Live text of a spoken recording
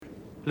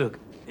Look,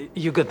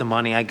 you got the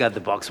money, I got the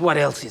box. What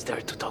else is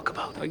there to talk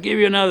about? I'll give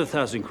you another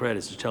 1,000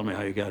 credits to tell me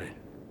how you got it.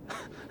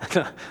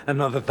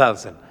 Another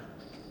 1,000.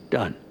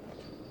 Done.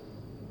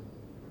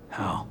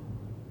 How?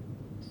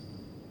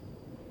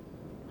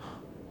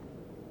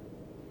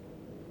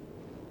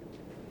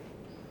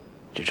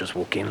 You just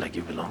walk in like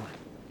you belong.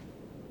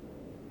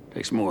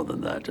 Takes more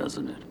than that,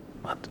 doesn't it?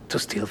 What, to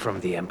steal from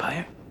the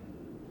Empire?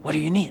 What do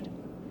you need?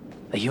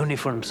 A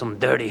uniform, some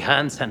dirty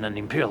hands, and an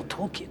Imperial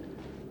toolkit.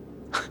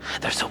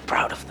 They're so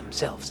proud of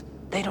themselves,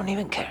 they don't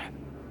even care.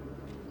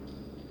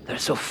 They're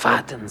so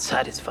fat and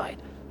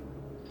satisfied,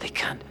 they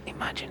can't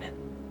imagine it.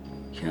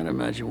 Can't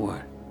imagine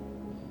what?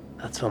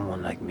 That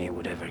someone like me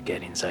would ever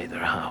get inside their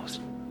house,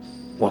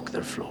 walk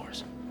their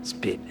floors,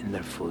 spit in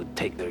their food,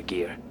 take their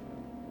gear.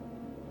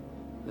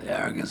 The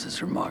arrogance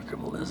is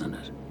remarkable, isn't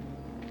it?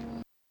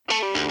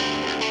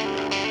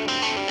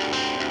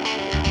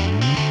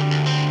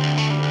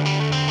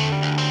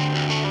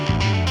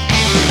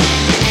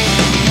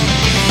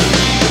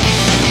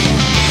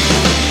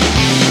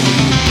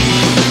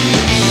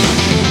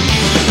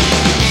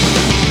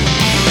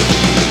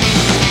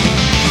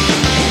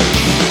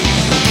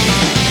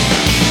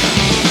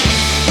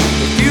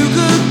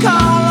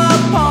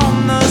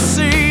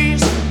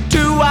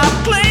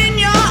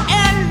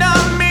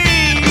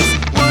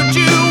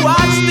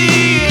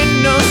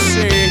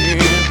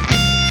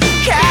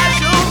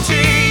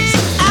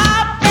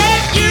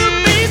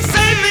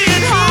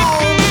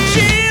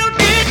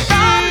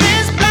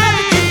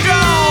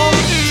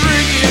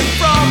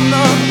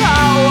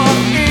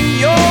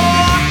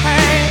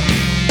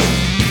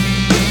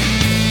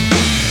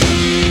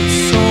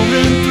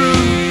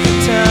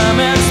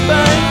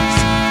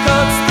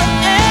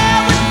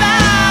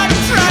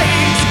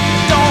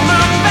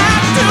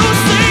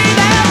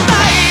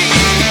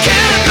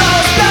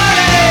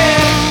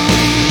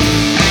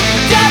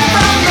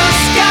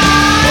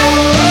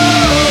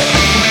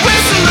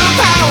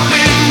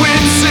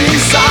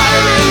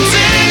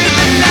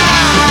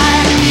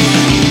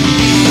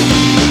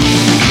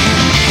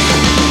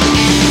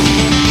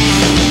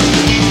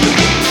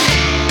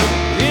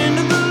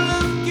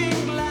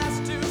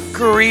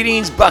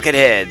 Greetings,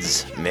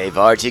 Bucketheads!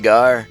 Mayvar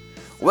Tigar.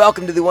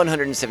 Welcome to the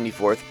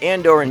 174th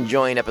Andor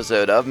Enjoying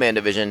episode of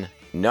Mandovision.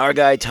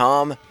 Nargai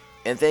Tom,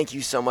 and thank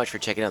you so much for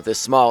checking out this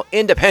small,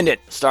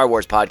 independent Star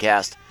Wars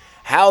podcast.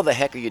 How the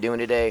heck are you doing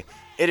today?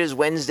 It is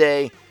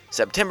Wednesday,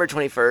 September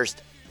 21st.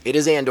 It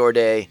is Andor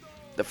Day.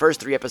 The first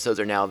 3 episodes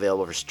are now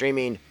available for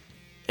streaming,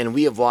 and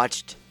we have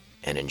watched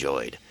and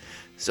enjoyed.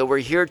 So we're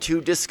here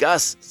to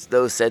discuss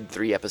those said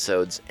 3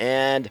 episodes,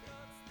 and,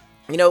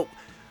 you know,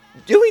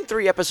 doing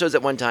 3 episodes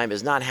at one time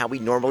is not how we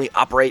normally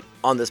operate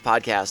on this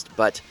podcast,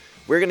 but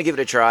we're going to give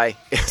it a try.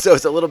 So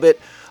it's a little bit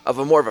of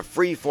more of a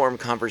free-form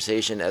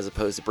conversation as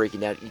opposed to breaking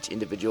down each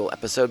individual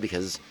episode,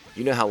 because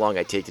you know how long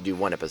I take to do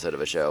 1 episode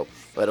of a show,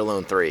 let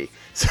alone 3.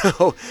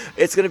 So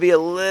it's going to be a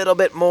little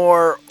bit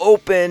more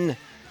open,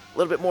 a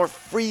little bit more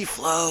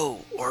free-flow,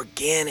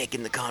 organic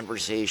in the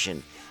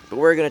conversation. But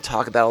we're going to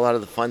talk about a lot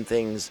of the fun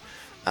things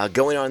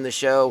going on in the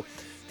show,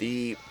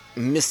 the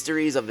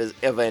mysteries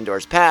of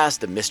Andor's past,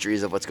 the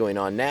mysteries of what's going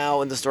on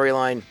now in the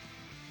storyline,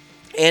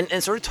 and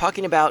sort of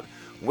talking about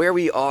where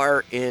we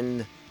are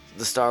in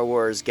the Star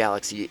Wars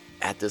galaxy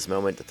at this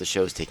moment that the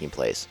show is taking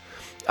place.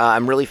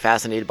 I'm really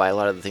fascinated by a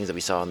lot of the things that we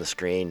saw on the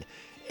screen,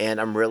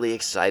 and I'm really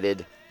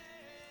excited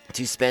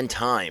to spend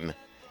time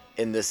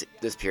in this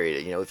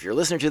period. You know, if you're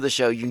listening to the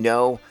show, you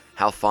know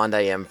how fond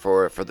I am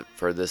for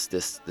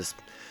this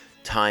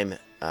time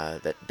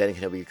that Ben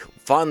Kenobi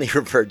fondly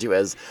referred to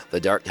as the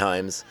Dark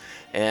Times,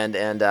 and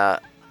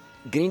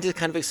getting to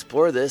kind of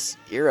explore this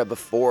era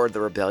before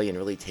the rebellion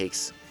really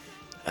takes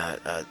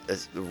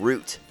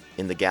root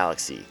in the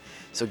galaxy.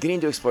 So getting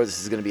to explore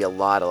this is going to be a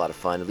lot of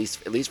fun, at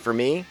least for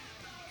me.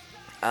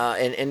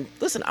 And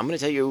listen, I'm going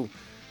to tell you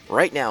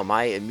right now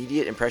my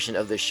immediate impression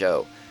of this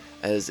show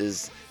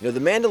is you know,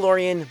 The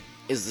Mandalorian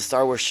is the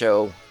Star Wars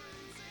show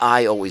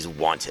I always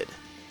wanted,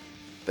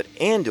 but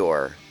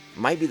Andor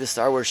might be the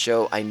Star Wars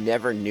show I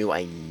never knew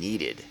I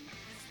needed.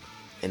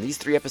 And these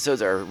 3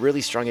 episodes are a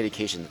really strong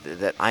indication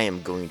that I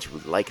am going to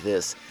like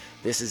this.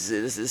 This is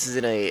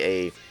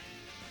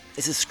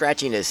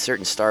scratching a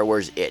certain Star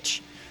Wars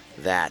itch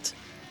that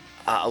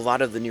a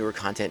lot of the newer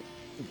content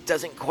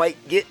doesn't quite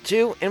get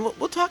to, and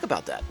we'll talk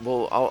about that.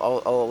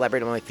 I'll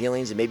elaborate on my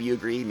feelings, and maybe you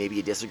agree, maybe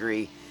you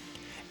disagree,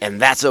 and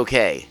that's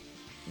okay.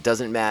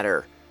 Doesn't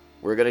matter.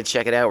 We're gonna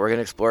check it out. We're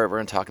gonna explore it. We're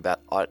gonna talk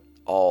about it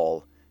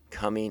all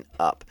coming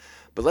up.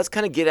 But let's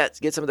kind of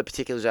get some of the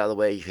particulars out of the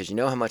way, because you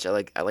know how much I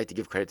like to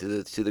give credit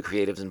to the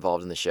creatives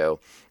involved in the show.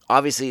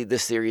 Obviously,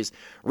 this series,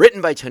 written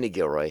by Tony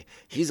Gilroy,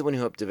 he's the one who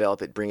helped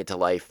develop it, bring it to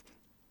life.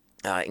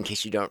 In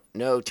case you don't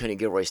know, Tony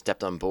Gilroy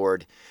stepped on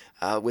board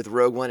with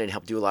Rogue One and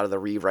helped do a lot of the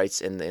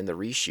rewrites and the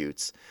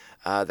reshoots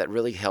that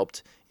really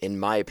helped, in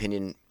my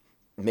opinion,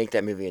 make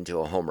that movie into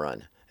a home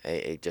run,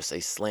 just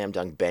a slam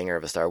dunk banger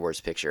of a Star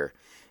Wars picture.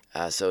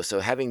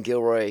 So having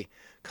Gilroy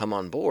come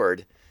on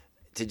board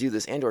to do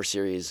this Andor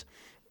series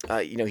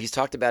he's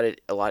talked about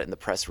it a lot in the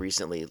press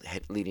recently,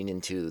 leading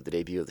into the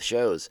debut of the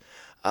shows,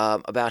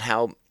 about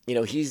how,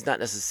 he's not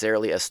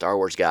necessarily a Star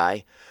Wars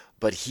guy,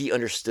 but he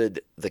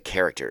understood the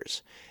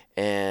characters.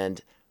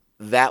 And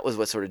that was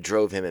what sort of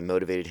drove him and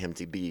motivated him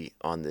to be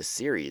on this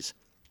series.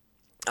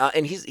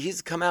 And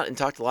he's come out and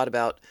talked a lot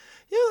about,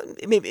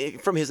 maybe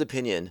from his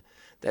opinion,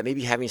 that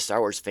maybe having Star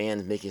Wars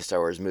fans making Star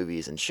Wars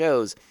movies and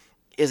shows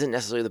isn't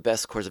necessarily the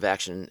best course of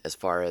action as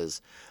far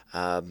as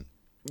for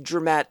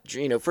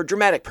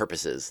dramatic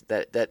purposes.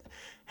 That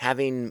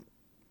having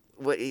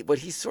what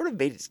he sort of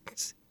made,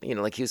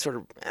 like he was sort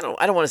of, I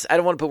don't want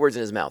to put words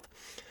in his mouth,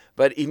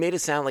 but he made it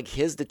sound like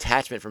his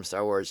detachment from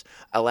Star Wars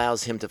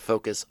allows him to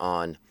focus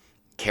on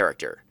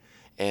character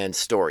and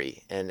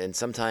story, and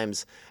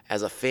sometimes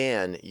as a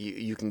fan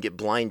you can get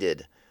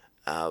blinded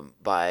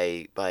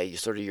by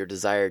sort of your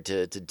desire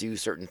to do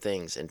certain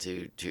things and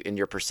to in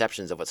your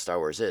perceptions of what Star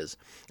Wars is,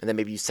 and then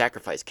maybe you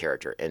sacrifice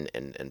character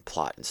and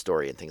plot and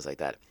story and things like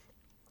that.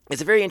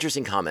 It's a very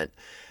interesting comment.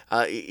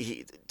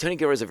 Tony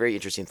Gilroy is a very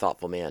interesting,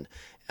 thoughtful man,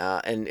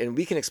 and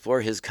we can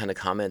explore his kind of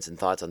comments and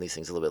thoughts on these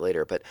things a little bit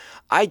later. But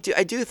I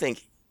do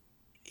think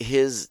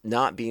his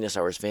not being a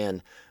Star Wars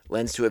fan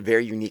lends to a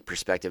very unique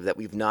perspective that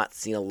we've not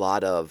seen a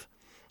lot of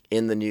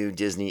in the new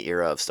Disney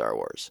era of Star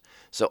Wars.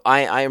 So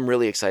I am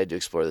really excited to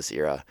explore this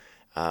era.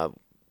 I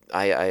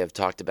have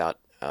talked about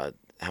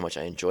how much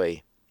I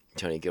enjoy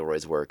Tony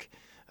Gilroy's work,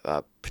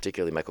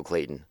 particularly Michael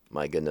Clayton.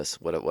 My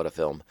goodness, what a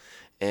film!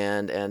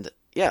 And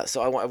yeah,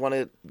 so I want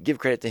to give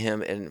credit to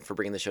him and for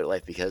bringing the show to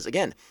life, because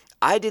again,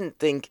 I didn't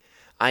think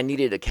I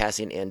needed a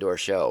Cassian Andor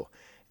show,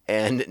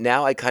 and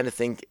now I kind of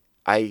think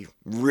I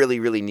really,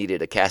 really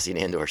needed a Cassian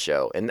Andor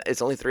show. And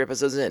it's only 3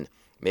 episodes in.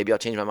 Maybe I'll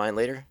change my mind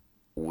later.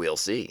 We'll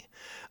see.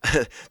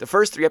 The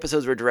first 3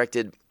 episodes were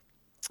directed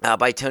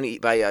by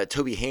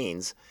Toby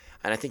Haynes,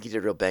 and I think he did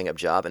a real bang-up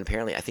job. And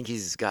apparently, I think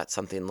he's got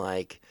something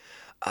like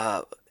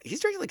he's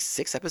directed like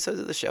 6 episodes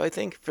of the show, I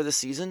think, for the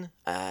season,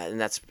 and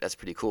that's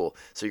pretty cool.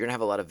 So you're gonna have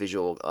a lot of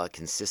visual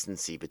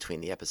consistency between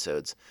the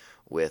episodes,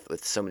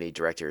 with so many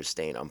directors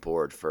staying on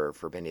board for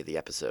many of the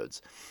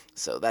episodes.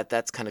 So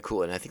that's kind of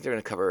cool, and I think they're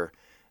gonna cover.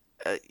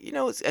 I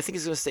think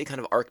it's going to stay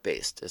kind of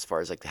arc-based as far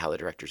as like how the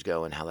directors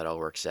go and how that all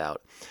works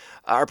out.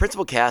 Our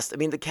principal cast,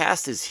 the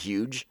cast is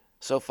huge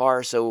so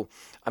far, so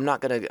I'm not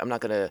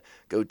gonna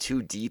go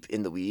too deep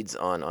in the weeds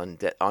on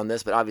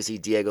this. But obviously,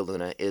 Diego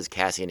Luna is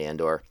Cassian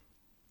Andor,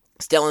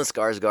 Stellan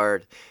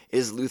Skarsgård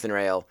is Luthen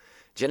Rael,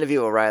 Genevieve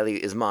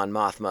O'Reilly is Mon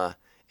Mothma,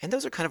 and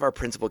those are kind of our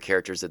principal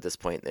characters at this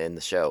point in the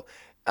show.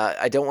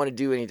 I don't want to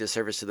do any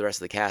disservice to the rest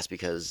of the cast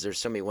because there's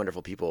so many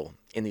wonderful people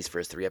in these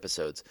first 3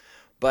 episodes,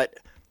 but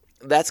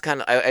that's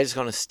kind of, I just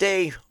want to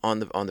stay on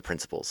the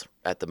principles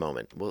at the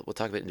moment. We'll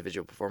talk about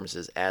individual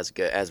performances as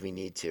we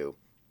need to.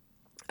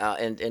 Do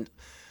I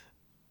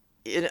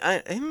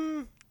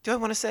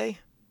want to say?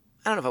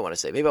 I don't know if I want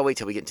to say. Maybe I'll wait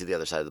till we get into the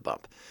other side of the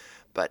bump.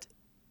 But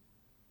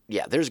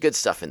yeah, there's good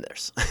stuff in there.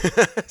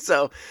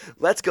 So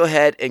let's go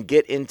ahead and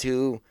get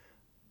into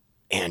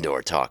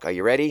Andor talk. Are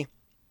you ready?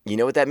 You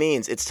know what that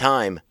means. It's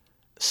time.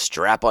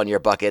 Strap on your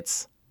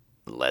buckets.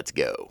 Let's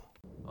go.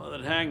 Oh,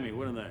 they'd hang me,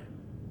 wouldn't they?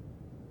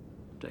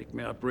 Take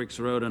me up Brick's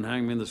Road and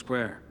hang me in the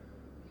square.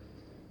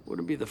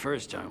 Wouldn't be the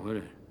first time, would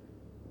it?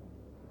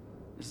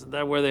 Isn't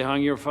that where they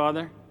hung your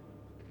father?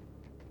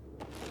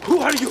 Who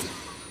are you?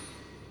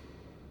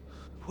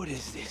 What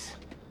is this?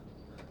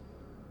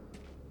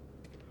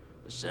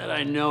 I said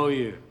I know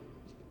you.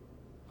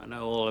 I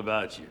know all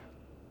about you.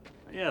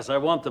 Yes, I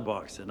want the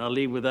box, and I'll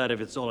leave with that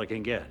if it's all I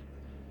can get.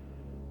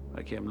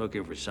 I came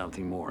looking for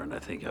something more, and I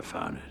think I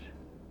found it.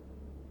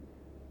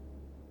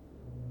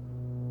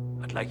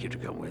 I'd like you to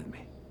come with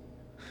me.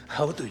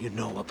 How do you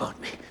know about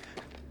me?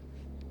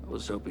 I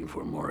was hoping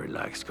for a more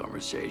relaxed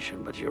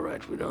conversation, but you're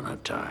right, we don't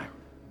have time.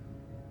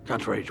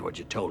 Contrary to what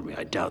you told me,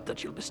 I doubt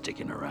that you'll be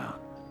sticking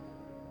around.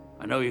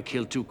 I know you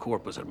killed 2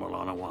 corpos at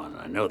Morlana 1.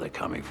 I know they're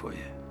coming for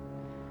you.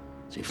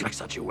 Seems like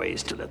such a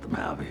waste to let them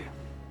have you.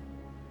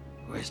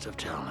 Waste of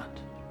talent.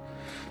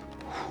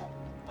 Who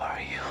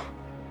are you?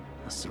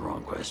 That's the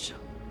wrong question.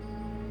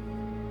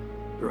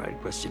 The right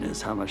question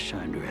is, how much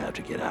time do we have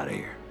to get out of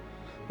here?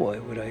 Why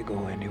would I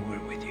go anywhere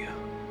with you?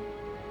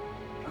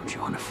 Don't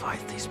you want to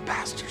fight these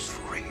bastards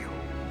for real?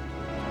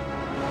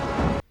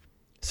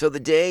 So the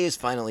day is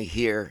finally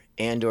here.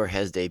 Andor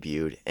has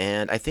debuted,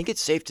 and I think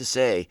it's safe to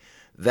say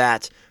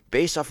that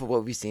based off of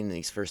what we've seen in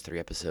these first 3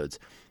 episodes,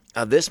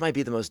 this might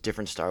be the most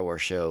different Star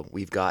Wars show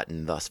we've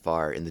gotten thus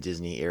far in the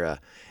Disney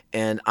era,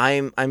 and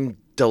I'm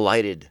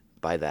delighted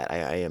by that.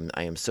 I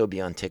am so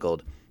beyond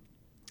tickled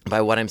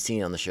by what I'm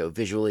seeing on the show,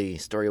 visually,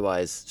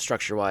 story-wise,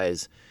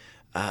 structure-wise,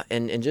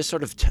 and just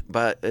sort of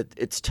but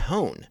its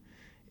tone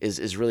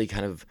is really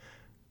kind of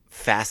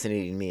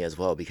fascinating me as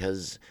well,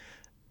 because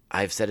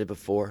I've said it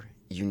before,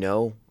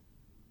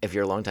 if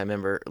you're a longtime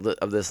member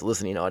of this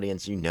listening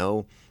audience,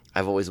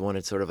 I've always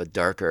wanted sort of a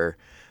darker,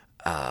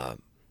 I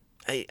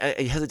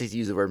hesitate to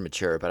use the word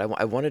mature, but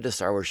I wanted a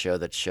Star Wars show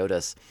that showed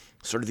us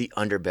sort of the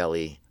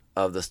underbelly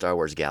of the Star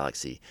Wars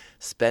galaxy.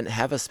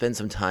 Have us spend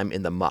some time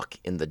in the muck,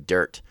 in the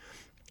dirt,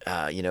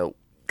 kind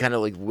kind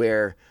of like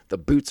where the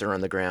boots are on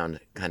the ground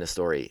kind of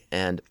story.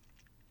 And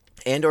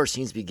Andor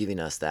seems to be giving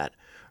us that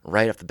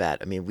right off the bat.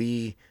 I mean,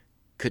 we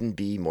couldn't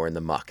be more in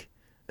the muck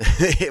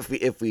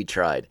if we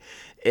tried.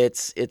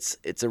 It's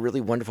a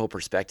really wonderful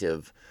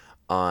perspective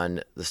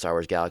on the Star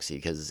Wars galaxy,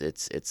 because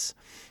it's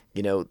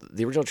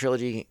the original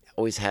trilogy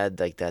always had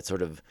like that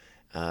sort of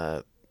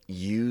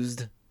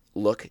used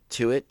look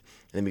to it,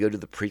 and then we go to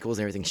the prequels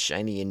and everything's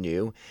shiny and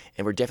new,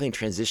 and we're definitely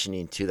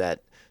transitioning to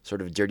that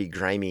sort of dirty,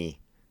 grimy,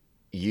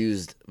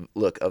 used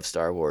look of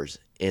Star Wars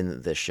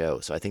in this show.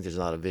 So I think there's a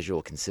lot of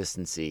visual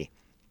consistency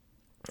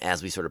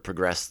as we sort of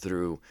progress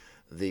through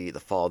the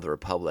fall of the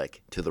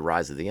Republic to the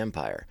rise of the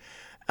Empire.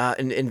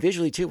 And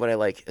visually, too, what I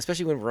like,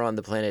 especially when we're on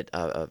the planet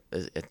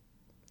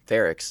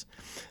Ferrix,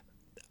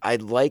 I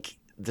like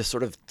the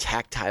sort of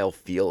tactile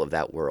feel of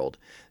that world.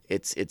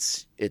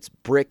 It's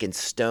brick and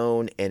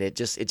stone, and it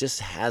just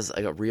has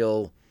like a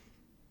real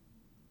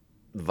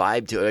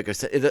vibe to it.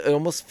 Like it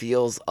almost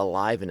feels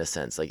alive in a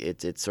sense. Like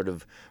it's sort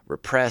of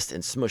repressed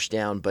and smushed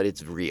down, but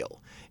it's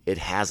real. It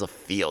has a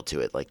feel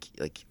to it. Like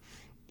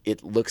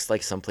it looks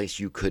like someplace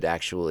you could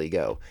actually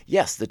go.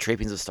 Yes, the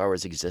trappings of Star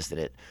Wars exist in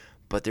it,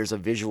 but there's a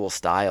visual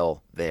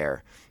style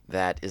there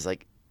that is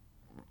like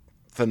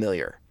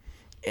familiar.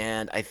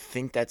 And I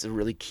think that's a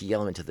really key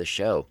element to the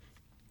show,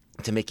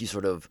 to make you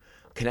sort of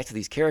connect to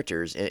these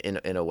characters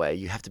in a way.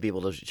 You have to be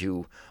able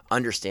to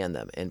understand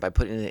them. And by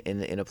putting it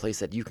in a place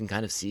that you can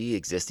kind of see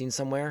existing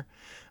somewhere,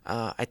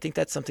 I think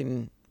that's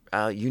something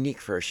unique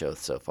for a show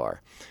so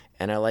far.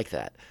 And I like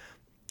that.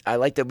 I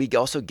like that we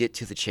also get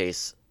to the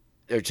chase,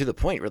 or to the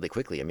point, really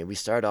quickly. I mean, we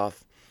start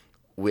off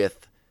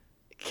with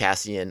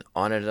Cassian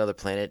on another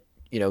planet.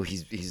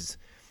 He's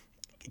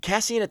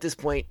Cassian at this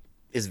point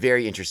is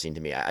very interesting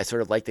to me. I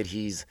sort of like that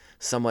he's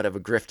somewhat of a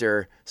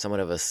grifter,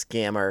 somewhat of a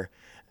scammer.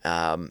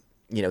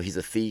 He's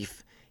a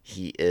thief.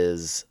 He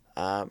is,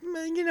 a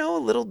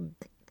little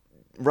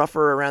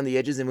rougher around the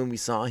edges than when we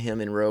saw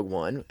him in Rogue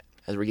One,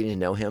 as we're getting to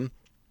know him.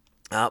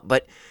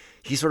 But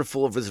he's sort of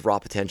full of his raw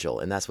potential,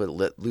 and that's what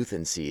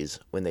Luthen sees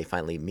when they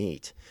finally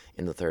meet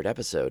in the third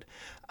episode.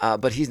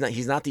 But he's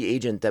not the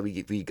agent that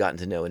we gotten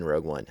to know in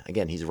Rogue One.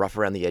 Again, he's rough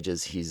around the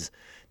edges.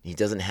 He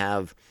doesn't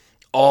have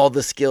all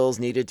the skills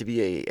needed to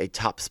be a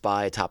top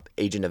spy, a top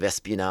agent of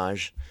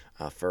espionage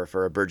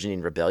for a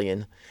burgeoning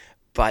rebellion.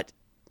 But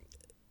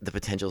the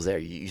potential's there.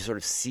 You sort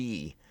of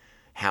see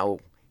how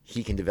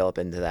he can develop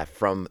into that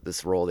from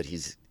this role that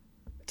he's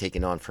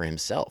taken on for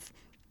himself.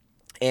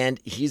 And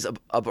he's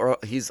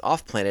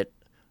off planet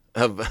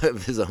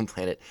of his own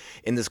planet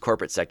in this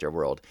corporate sector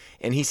world.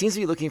 And he seems to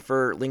be looking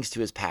for links to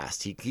his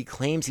past. He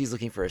claims he's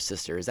looking for a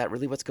sister. Is that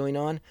really what's going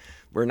on?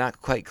 We're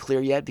not quite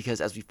clear yet,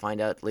 because as we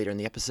find out later in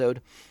the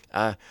episode,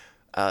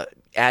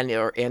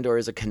 Andor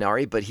is a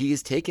Kenari, but he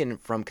is taken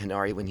from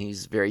Kenari when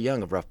he's very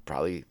young,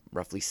 roughly,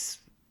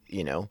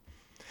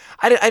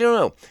 I don't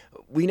know.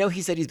 We know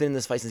he said he's been in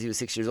this fight since he was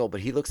 6 years old,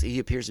 but he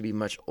appears to be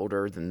much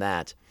older than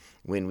that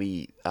when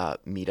we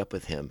meet up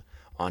with him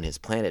on his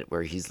planet,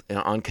 where he's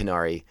on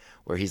Kenari,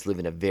 where he's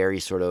living a very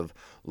sort of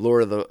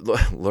Lord of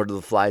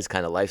the Flies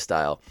kind of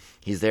lifestyle.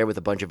 He's there with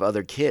a bunch of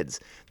other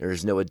kids.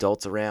 There's no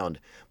adults around.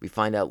 We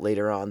find out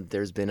later on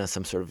there's been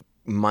some sort of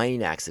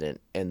mining accident,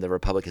 and the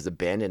Republic has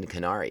abandoned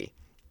Kenari,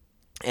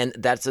 and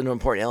that's an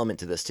important element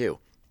to this too.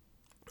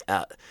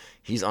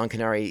 He's on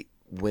Kenari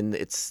when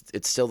it's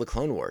still the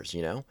Clone Wars,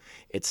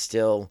 it's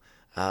still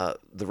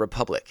the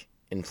Republic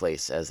in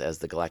place as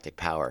the galactic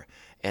power.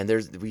 And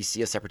we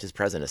see a Separatist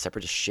presence, a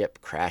Separatist ship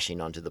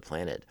crashing onto the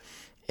planet.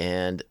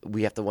 And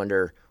we have to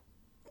wonder,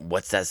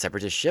 what's that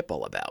Separatist ship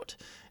all about?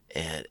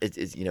 And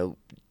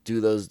do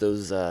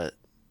those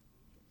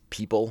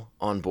people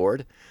on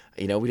board,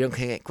 we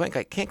can't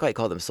quite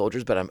call them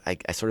soldiers, but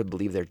I sort of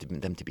believe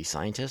them to be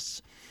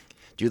scientists.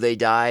 Do they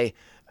die?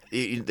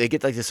 They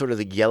get like this sort of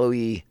the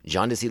yellowy,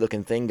 jaundicey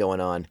looking thing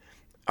going on.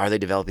 Are they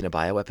developing a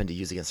bioweapon to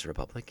use against the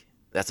Republic?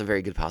 That's a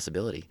very good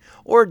possibility.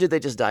 Or did they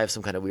just die of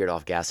some kind of weird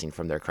off-gassing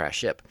from their crash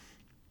ship?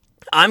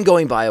 I'm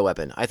going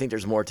bioweapon. I think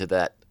there's more to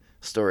that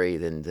story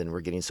than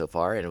we're getting so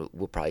far, and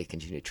we'll probably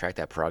continue to track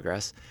that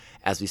progress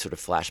as we sort of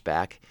flash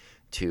back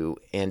to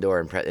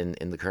Andor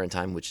in the current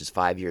time, which is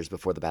 5 years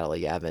before the Battle of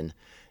Yavin.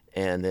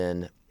 And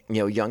then,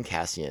 young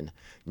Cassian,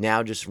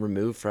 now just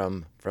removed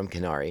from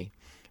Kenari,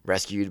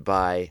 rescued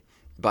by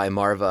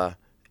Marva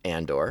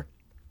Andor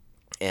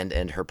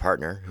and her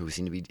partner, who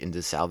seem to be into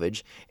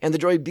salvage, and the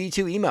droid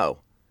B2 Emo.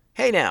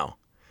 Hey now,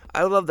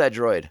 I love that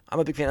droid. I'm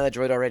a big fan of that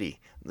droid already.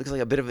 Looks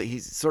like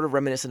he's sort of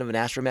reminiscent of an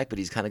astromech, but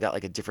he's kind of got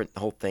like a different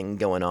whole thing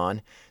going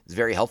on. It's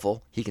very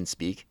helpful. He can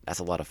speak. That's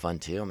a lot of fun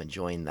too. I'm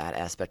enjoying that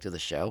aspect of the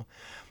show.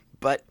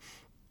 But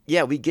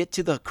yeah, we get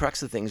to the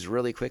crux of things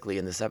really quickly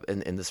in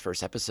this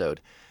first episode.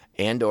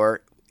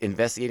 Andor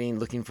investigating,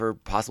 looking for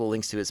possible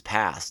links to his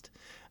past.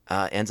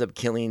 Ends up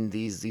killing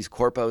these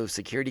corpo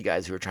security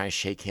guys who are trying to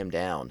shake him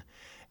down.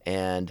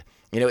 And,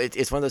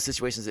 it's one of those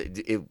situations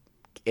that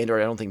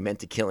Andor, I don't think, meant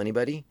to kill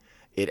anybody.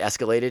 It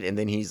escalated, and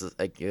then he's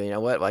like, you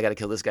know what? Well, I got to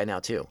kill this guy now,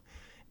 too.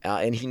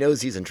 And he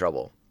knows he's in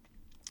trouble.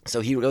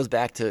 So he goes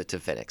back to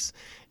Phoenix.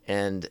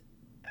 And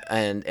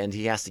and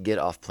he has to get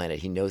off planet.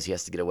 He knows he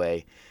has to get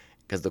away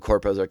because the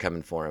corpos are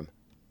coming for him.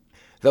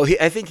 Though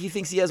I think he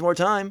thinks he has more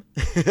time.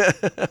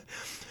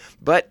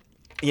 But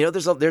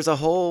there's a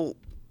whole,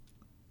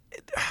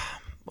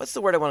 what's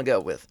the word I want to go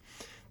with?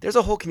 There's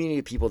a whole community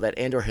of people that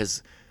Andor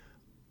has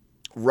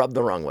rubbed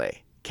the wrong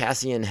way.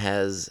 Cassian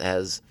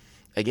has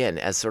again,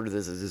 as sort of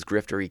this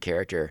griftery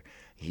character,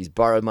 he's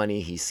borrowed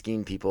money, he's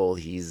schemed people,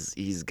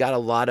 he's got a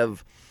lot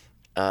of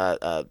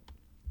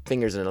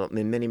fingers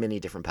in many, many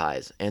different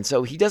pies. And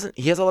so he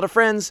has a lot of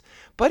friends,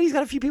 but he's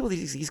got a few people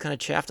he's kind of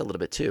chaffed a little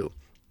bit too,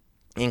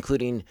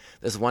 including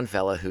this one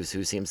fella who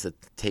seems to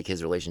take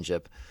his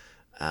relationship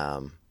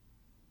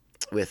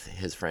with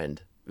his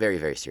friend very,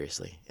 very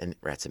seriously and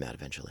rats him out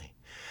eventually.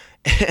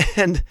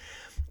 And,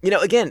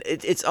 again,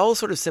 it's all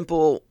sort of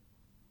simple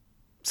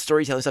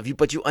storytelling stuff,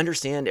 but you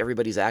understand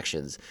everybody's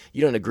actions.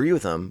 You don't agree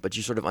with them, but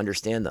you sort of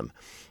understand them.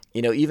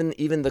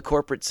 Even the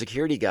corporate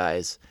security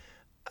guys,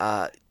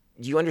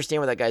 you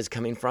understand where that guy's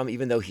coming from,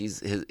 even though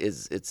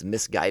it's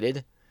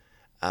misguided.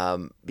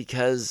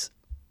 Because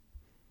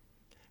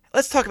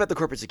let's talk about the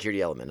corporate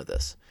security element of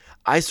this.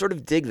 I sort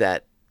of dig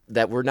that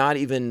we're not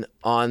even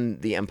on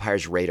the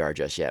Empire's radar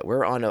just yet.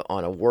 We're on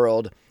a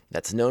world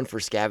that's known for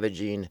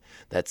scavenging,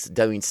 that's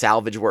doing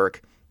salvage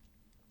work.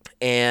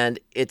 And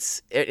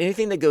it's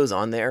anything that goes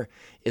on there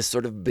is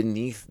sort of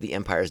beneath the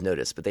Empire's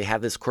notice, but they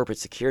have this corporate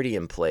security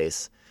in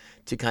place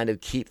to kind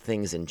of keep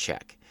things in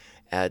check.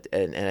 And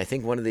I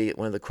think one of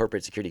the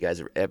corporate security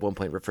guys at one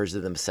point refers to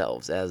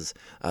themselves as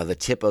the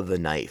tip of the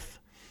knife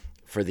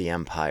for the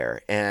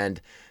Empire. And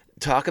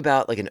talk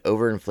about like an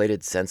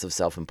overinflated sense of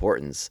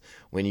self-importance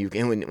when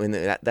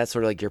that's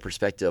sort of like your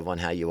perspective on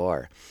how you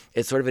are.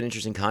 It's sort of an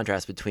interesting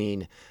contrast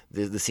between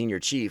the senior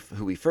chief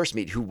who we first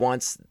meet, who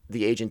wants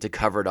the agent to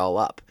cover it all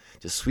up,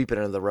 to sweep it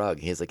under the rug.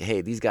 He's like,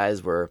 hey, these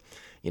guys were,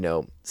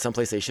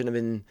 someplace they shouldn't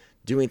have been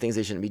doing things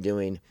they shouldn't be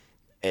doing.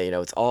 And,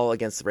 it's all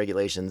against the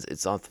regulations.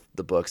 It's off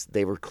the books.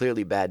 They were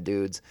clearly bad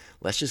dudes.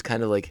 Let's just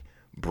kind of like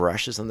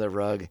brush this under the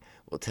rug.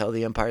 We'll tell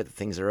the Empire that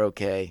things are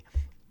okay.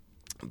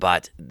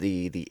 But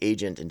the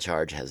agent in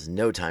charge has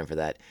no time for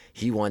that.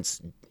 He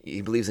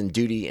believes in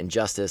duty and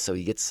justice, so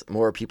he gets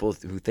more people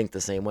who think the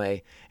same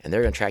way, and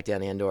they're going to track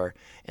down Andor.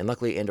 And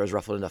luckily, Andor's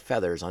ruffled enough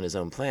feathers on his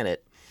own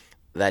planet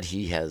that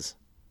he has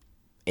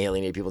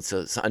alienated people,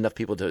 so enough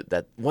people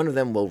that one of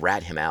them will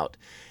rat him out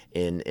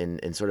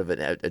in sort of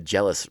a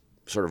jealous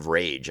sort of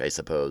rage, I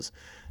suppose,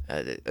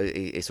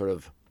 a sort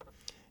of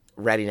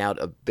ratting out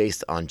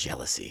based on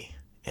jealousy.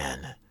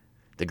 And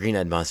the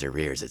green-eyed monster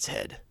rears its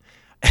head.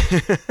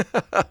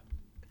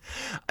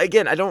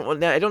 Again, I don't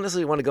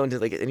necessarily want to go into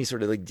like any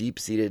sort of like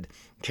deep-seated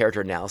character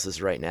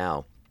analysis right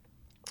now.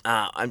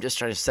 I'm just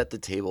trying to set the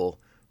table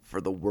for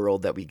the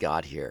world that we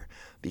got here,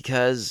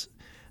 because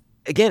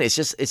again, it's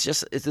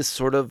this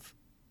sort of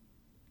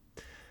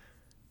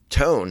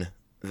tone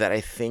that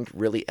I think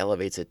really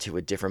elevates it to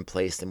a different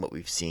place than what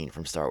we've seen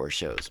from Star Wars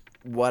shows.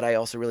 What I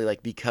also really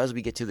like, because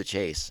we get to the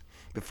chase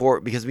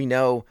because we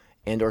know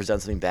Andor's done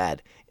something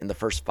bad in the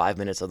first 5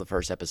 minutes of the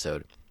first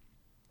episode.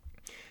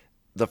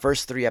 The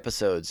first 3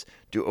 episodes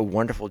do a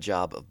wonderful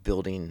job of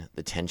building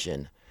the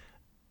tension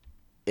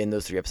in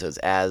those 3 episodes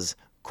as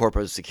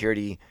Corpo's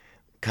security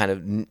kind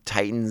of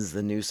tightens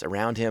the noose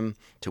around him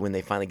to when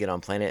they finally get on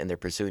planet and they're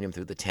pursuing him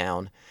through the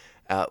town.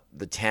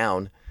 The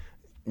town,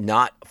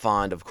 not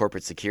fond of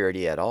corporate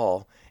security at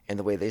all, and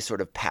the way they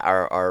sort of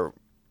are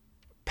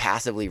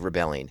passively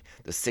rebelling,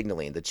 the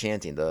signaling, the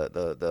chanting,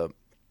 the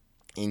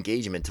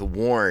engagement to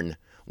warn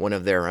one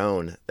of their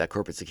own that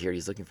corporate security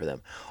is looking for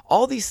them.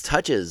 All these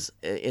touches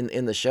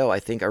in the show, I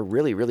think, are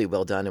really, really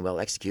well done and well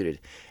executed,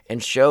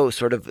 and show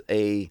sort of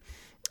a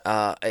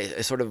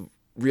sort of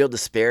real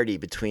disparity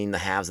between the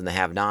haves and the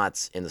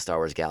have-nots in the Star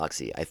Wars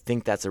galaxy. I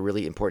think that's a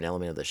really important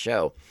element of the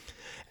show.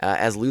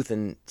 As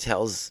Luthen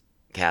tells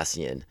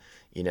Cassian,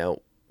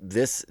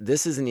 this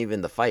isn't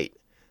even the fight.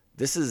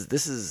 This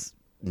is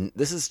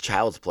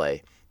child's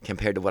play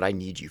compared to what I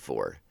need you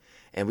for.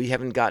 And we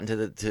haven't gotten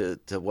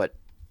to what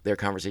their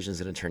conversation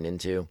is going to turn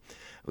into.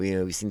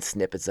 We've seen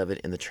snippets of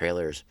it in the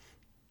trailers,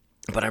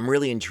 but I'm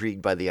really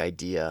intrigued by the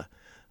idea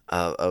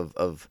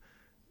of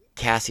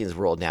Cassian's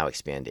world now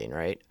expanding.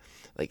 Right,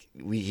 like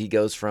he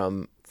goes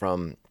from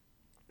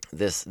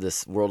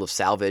this world of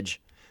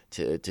salvage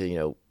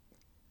to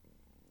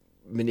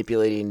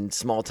manipulating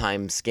small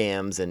time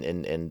scams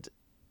and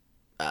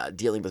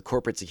dealing with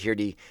corporate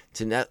security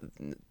to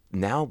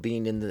now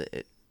being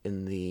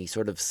in the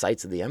sort of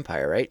sights of the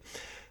Empire. Right.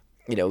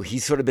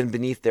 He's sort of been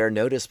beneath their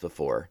notice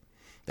before.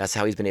 That's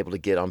how he's been able to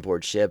get on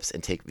board ships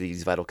and take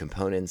these vital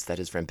components that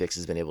his friend Bix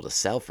has been able to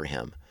sell for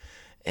him.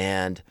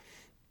 And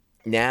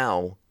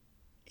now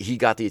he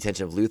got the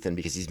attention of Luthen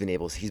because he's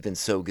been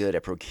so good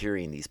at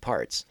procuring these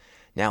parts.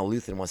 Now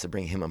Luthen wants to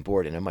bring him on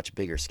board in a much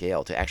bigger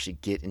scale to actually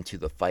get into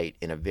the fight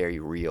in a very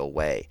real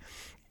way.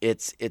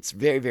 It's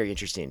very, very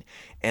interesting.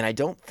 And I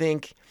don't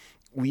think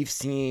we've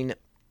seen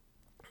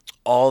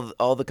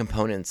all the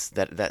components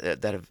that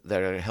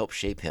are help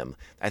shape him.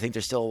 I think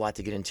there's still a lot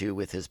to get into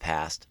with his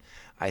past.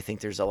 I think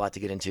there's a lot to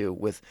get into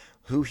with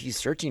who he's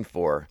searching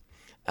for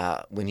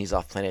when he's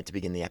off planet to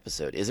begin the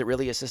episode. Is it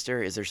really a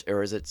sister?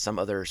 Or is it some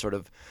other sort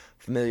of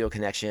familial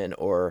connection,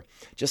 or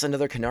just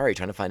another Kenari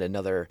trying to find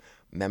another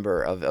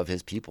member of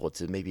his people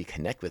to maybe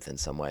connect with in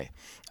some way?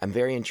 I'm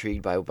very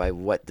intrigued by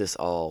what this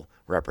all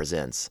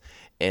represents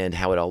and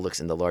how it all looks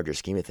in the larger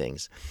scheme of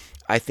things.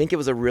 I think it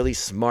was a really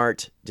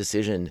smart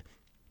decision,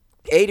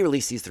 to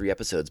release these 3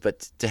 episodes,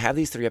 but to have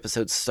these 3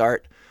 episodes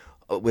start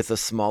with a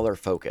smaller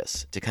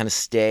focus, to kind of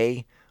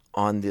stay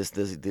on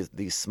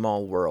these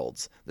small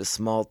worlds, this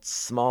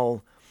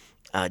small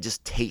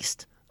just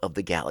taste of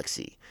the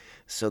galaxy,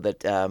 so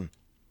that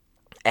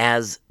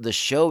as the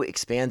show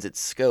expands its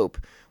scope,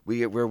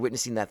 we're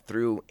witnessing that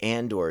through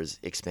Andor's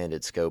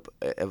expanded scope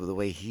of the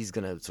way he's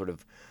going to sort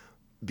of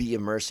be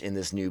immersed in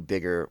this new,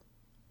 bigger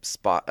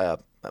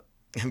spot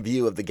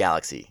view of the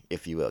galaxy,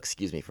 if you will.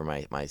 Excuse me for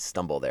my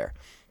stumble there.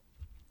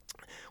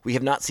 We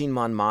have not seen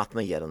Mon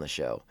Mothma yet on the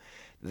show.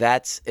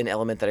 That's an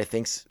element that I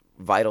think's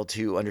vital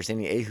to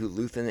understanding who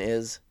Luthen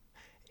is,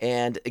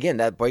 and again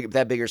that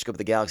bigger scope of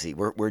the galaxy.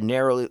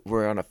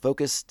 We're on a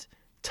focused,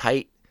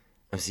 tight.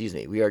 Excuse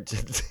me. We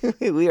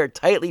are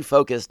tightly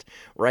focused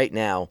right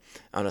now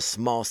on a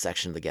small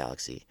section of the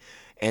galaxy,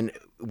 and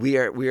we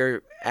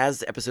are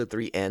as episode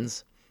 3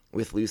 ends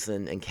with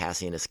Luthen and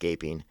Cassian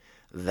escaping.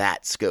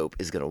 That scope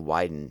is going to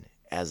widen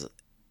as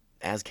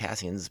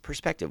Cassian's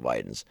perspective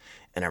widens,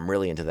 and I'm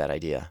really into that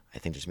idea. I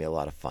think there's going to be a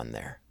lot of fun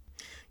there.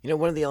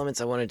 One of the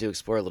elements I wanted to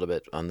explore a little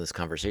bit on this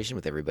conversation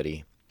with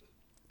everybody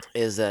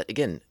is that,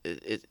 again,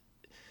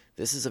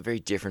 this is a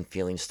very different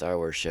feeling Star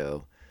Wars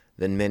show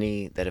than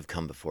many that have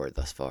come before it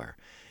thus far.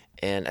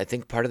 And I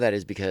think part of that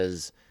is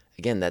because,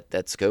 again,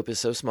 that scope is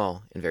so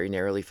small and very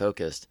narrowly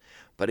focused.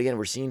 But again,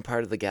 we're seeing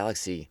part of the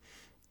galaxy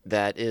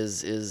that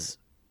is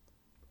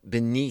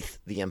beneath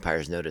the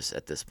Empire's notice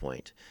at this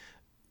point.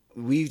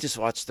 We've just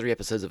watched 3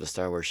 episodes of a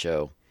Star Wars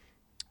show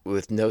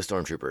with no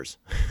stormtroopers.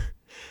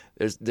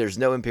 There's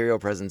no Imperial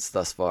presence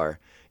thus far.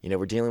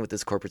 We're dealing with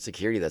this corporate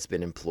security that's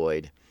been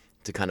employed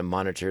to kind of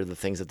monitor the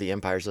things that the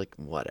Empire's like,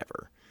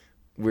 whatever.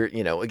 We're,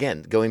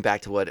 again, going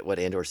back to what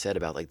Andor said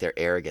about like their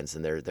arrogance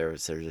and their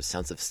sort of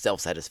sense of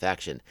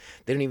self-satisfaction.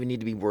 They don't even need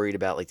to be worried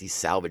about like these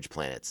salvage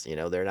planets.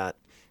 They're not,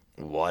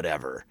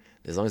 whatever.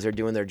 As long as they're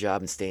doing their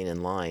job and staying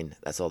in line,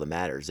 that's all that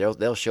matters.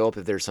 They'll show up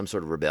if there's some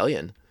sort of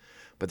rebellion,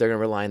 but they're going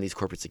to rely on these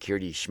corporate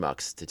security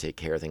schmucks to take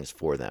care of things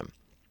for them.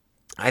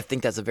 I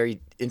think that's a very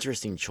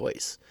interesting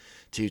choice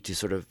to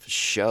sort of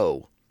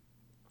show,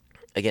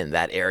 again,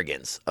 that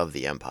arrogance of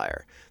the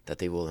Empire, that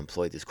they will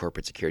employ these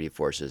corporate security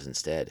forces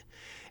instead.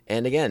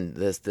 And again,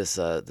 this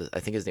I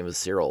think his name was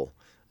Cyril,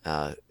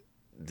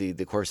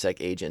 the Coruscant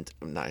agent,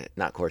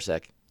 not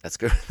Coruscant. That's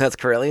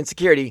Corellian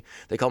security.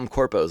 They call them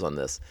corpos on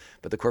this,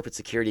 but the corporate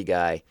security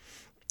guy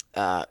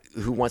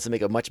who wants to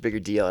make a much bigger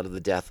deal out of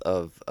the death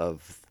of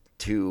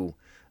 2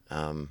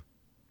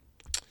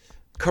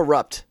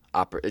 corrupt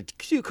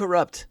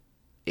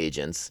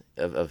agents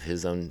of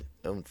his own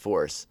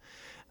force.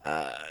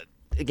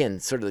 Again,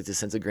 sort of like the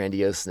sense of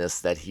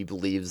grandioseness that he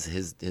believes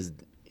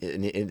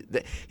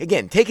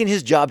again, taking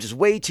his job just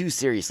way too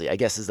seriously, I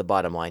guess, is the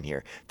bottom line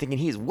here. Thinking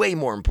he is way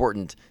more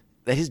important,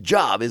 that his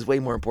job is way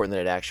more important than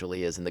it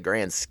actually is in the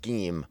grand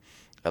scheme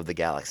of the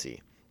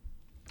galaxy.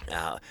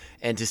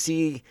 And to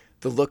see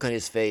the look on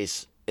his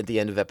face at the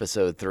end of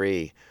episode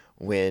 3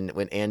 when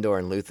Andor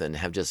and Luthen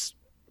have just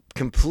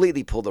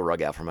completely pulled the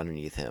rug out from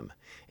underneath him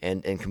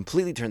and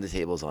completely turned the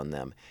tables on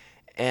them.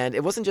 And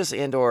it wasn't just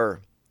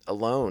Andor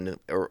alone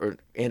or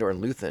Andor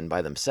and Luthen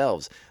by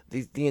themselves.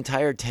 The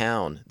entire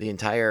town, the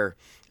entire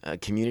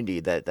community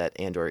that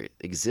Andor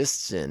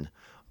exists in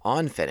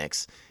on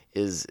Phoenix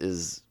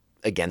is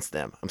against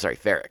them. I'm sorry,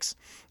 Ferrix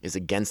is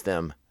against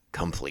them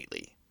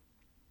completely.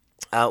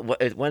 I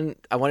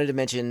wanted to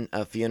mention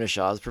Fiona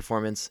Shaw's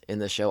performance in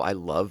the show. I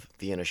love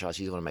Fiona Shaw.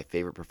 She's one of my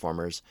favorite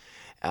performers.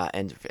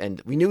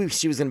 And we knew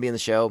she was going to be in the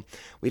show.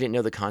 We didn't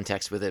know the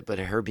context with it, but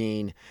her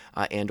being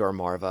Andor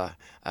Marva,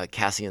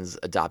 Cassian's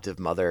adoptive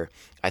mother,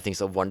 I think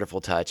is a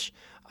wonderful touch.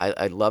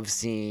 I love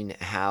seeing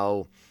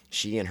how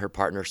she and her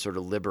partner sort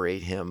of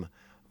liberate him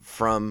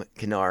from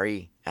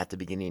Kenari at the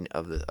beginning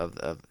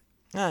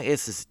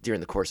it's just during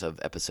the course of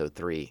episode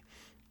 3.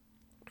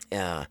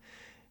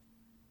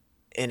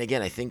 And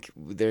again, I think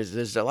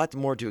there's a lot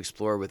more to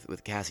explore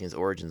with Cassian's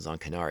origins on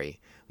Kenari.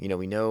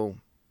 We know.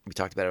 We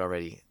talked about it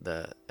already,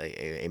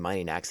 a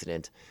mining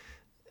accident.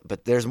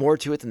 But there's more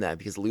to it than that,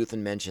 because Luthen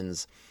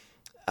mentions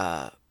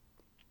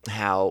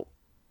how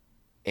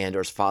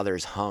Andor's father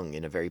is hung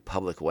in a very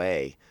public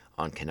way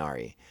on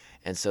Kenari.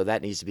 And so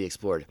that needs to be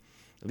explored.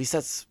 At least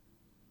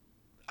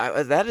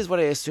that is what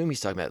I assume he's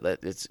talking about.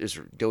 That it's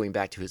going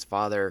back to his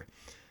father,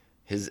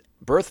 his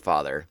birth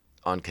father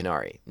on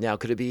Kenari. Now,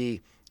 could it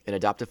be an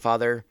adoptive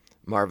father,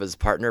 Marva's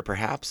partner,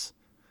 perhaps?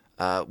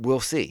 We'll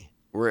see.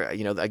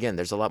 Again,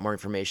 there's a lot more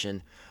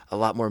information, a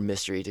lot more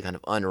mystery to kind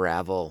of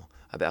unravel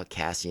about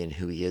Cassian,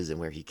 who he is and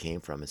where he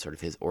came from and sort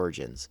of his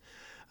origins.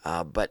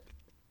 But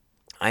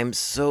I'm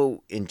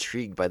so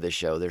intrigued by this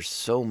show. There's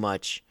so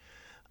much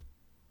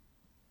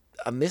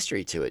a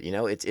mystery to it.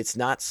 It's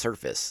not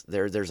surface.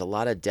 There's a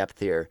lot of depth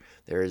here.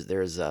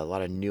 There's a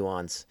lot of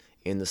nuance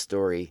in the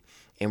story,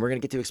 and we're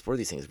gonna get to explore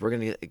these things. We're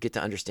gonna get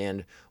to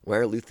understand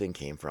where Luthen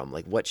came from,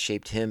 like what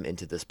shaped him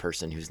into this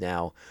person who's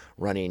now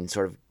running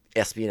sort of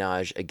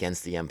espionage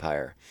against the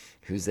Empire,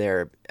 who's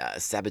there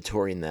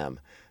saboteuring them,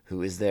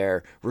 who is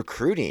there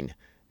recruiting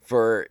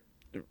for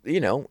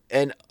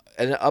an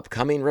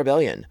upcoming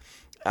rebellion.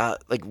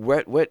 Like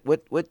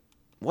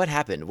what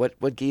happened?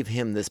 What gave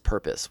him this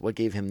purpose? What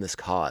gave him this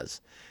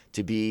cause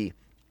to be,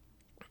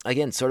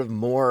 again, sort of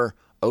more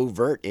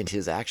overt in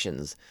his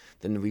actions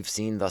than we've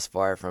seen thus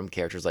far from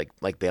characters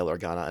like Bail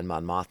Organa and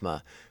Mon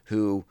Mothma,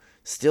 who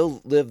still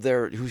do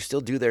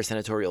their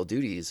senatorial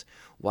duties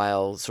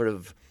while sort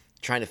of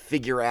trying to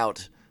figure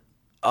out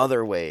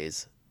other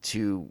ways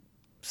to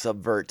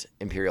subvert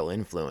Imperial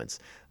influence.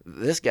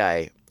 This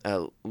guy,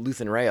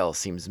 Luthen Rael,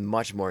 seems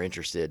much more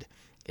interested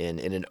in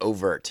an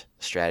overt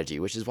strategy,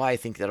 which is why I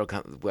think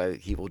why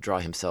he will draw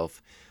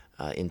himself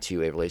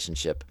into a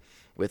relationship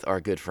with our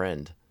good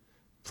friend,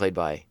 played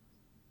by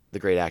the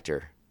great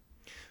actor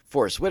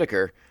Forrest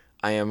Whitaker.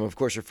 I am, of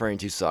course, referring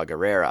to Saw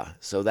Gerrera.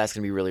 So that's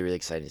going to be really, really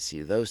exciting to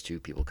see those two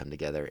people come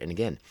together. And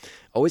again,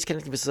 always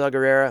connecting with Saw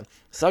Gerrera.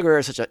 Saw Gerrera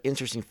is such an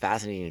interesting,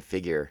 fascinating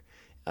figure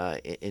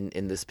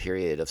in this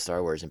period of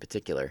Star Wars in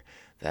particular,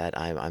 that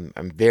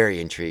I'm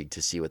very intrigued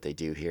to see what they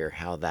do here,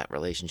 how that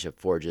relationship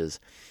forges.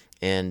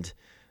 And,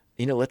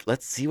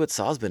 let's see what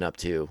Saw's been up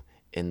to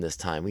in this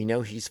time. We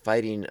know he's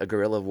fighting a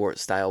guerrilla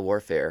style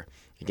warfare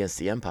against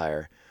the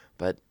Empire,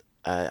 but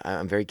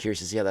I'm very curious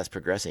to see how that's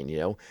progressing.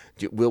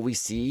 Will we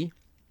see,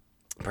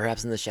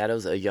 perhaps in the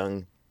shadows, a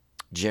young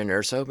Jyn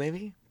Erso,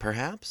 maybe?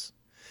 Perhaps?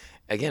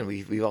 Again,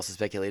 we've also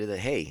speculated that,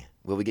 hey,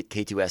 will we get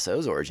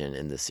K2SO's origin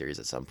in this series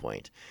at some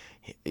point?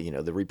 The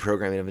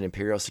reprogramming of an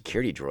Imperial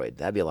security droid.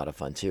 That'd be a lot of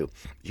fun, too.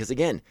 Because,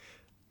 again,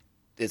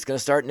 it's going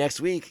to start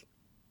next week.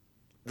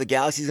 The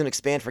galaxy's going to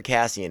expand for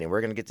Cassian, and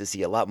we're going to get to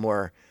see a lot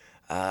more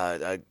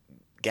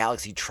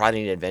galaxy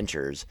trotting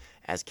adventures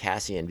as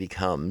Cassian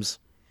becomes,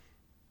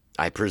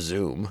 I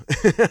presume,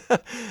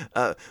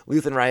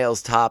 Luthen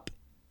Rael's top,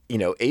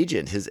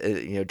 agent. His,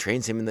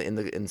 trains him in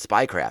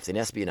spycraft and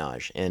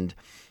espionage. And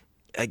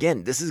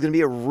again, this is going to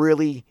be a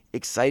really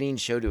exciting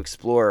show to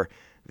explore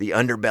the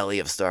underbelly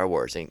of Star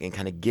Wars and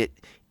kind of get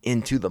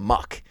into the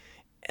muck.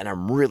 And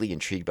I'm really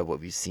intrigued by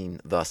what we've seen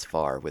thus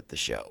far with the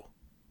show.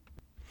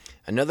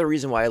 Another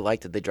reason why I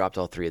like that they dropped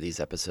all 3 of these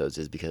episodes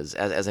is because,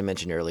 as I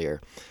mentioned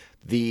earlier,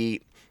 the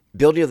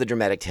building of the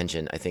dramatic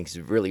tension, I think, is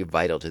really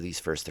vital to these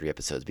first 3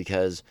 episodes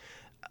because,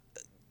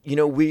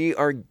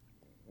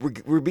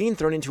 we're being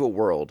thrown into a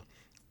world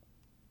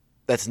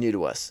that's new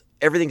to us.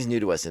 Everything's new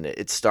to us in it.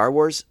 It's Star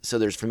Wars, so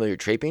there's familiar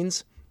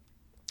trappings,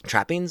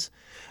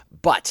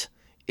 but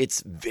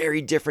it's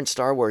very different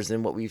Star Wars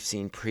than what we've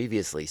seen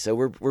previously. So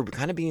we're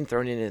kind of being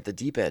thrown in at the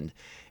deep end,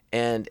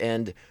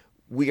 and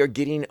we are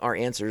getting our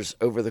answers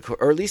over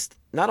or at least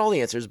not all the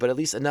answers, but at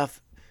least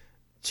enough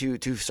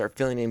to start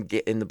filling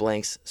in the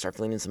blanks, start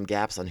filling in some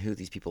gaps on who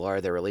these people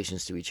are, their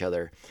relations to each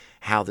other,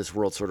 how this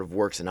world sort of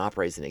works and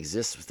operates and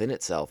exists within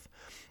itself.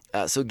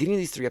 So getting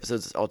these 3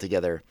 episodes all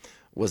together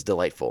was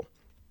delightful.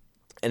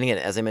 And again,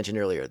 as I mentioned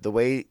earlier, the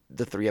way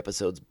the 3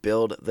 episodes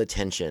build the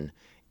tension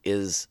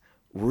is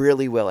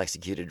really well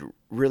executed,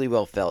 really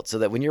well felt, so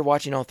that when you're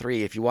watching all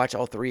 3, if you watch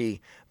all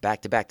 3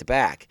 back to back to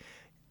back,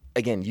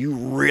 again, you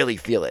really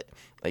feel it.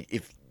 Like,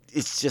 if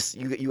it's just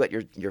you got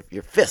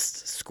your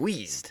fists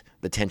squeezed,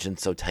 the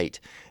tension's so tight,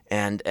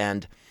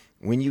 and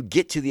when you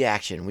get to the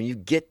action, when you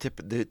get to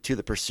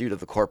the pursuit of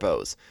the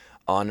corpos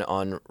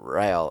on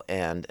Rael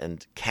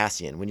and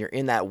Cassian, when you're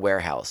in that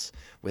warehouse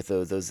with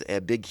those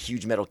big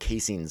huge metal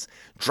casings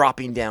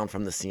dropping down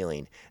from the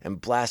ceiling and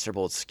blaster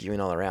bolts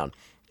skewing all around,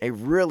 a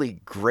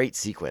really great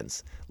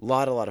sequence. A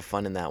lot of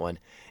fun in that one.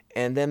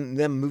 And then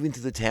them moving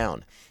through the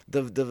town,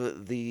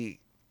 the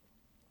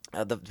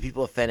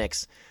people of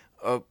Phoenix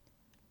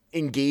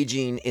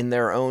engaging in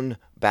their own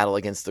battle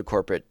against the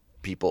corporate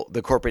people,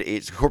 the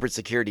corporate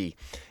security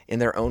in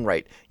their own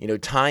right.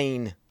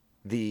 Tying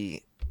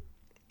the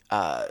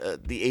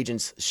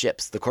agent's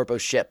ships, the Corpo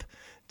ship,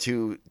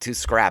 to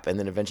scrap, and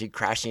then eventually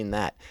crashing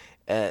that.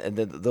 And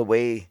the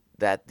way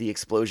that the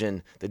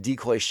explosion, the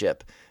decoy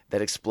ship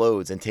that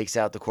explodes and takes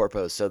out the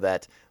Corpos so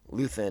that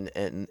Luthen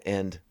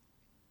and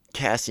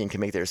Cassian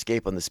can make their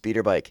escape on the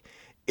speeder bike.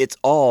 It's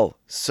all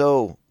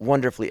so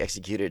wonderfully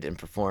executed and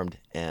performed,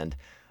 and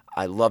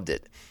I loved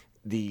it.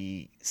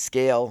 The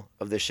scale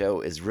of the show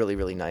is really,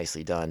 really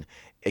nicely done.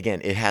 Again,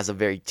 it has a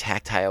very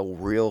tactile,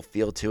 real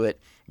feel to it.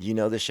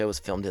 The show was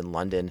filmed in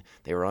London.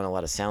 They were on a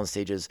lot of sound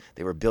stages.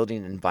 They were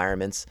building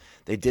environments.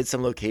 They did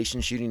some location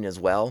shooting as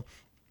well,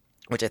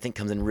 which I think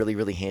comes in really,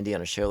 really handy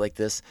on a show like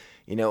this.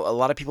 A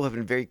lot of people have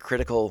been very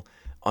critical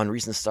on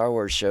recent Star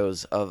Wars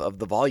shows of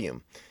the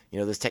volume.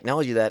 This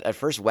technology that at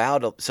first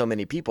wowed so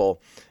many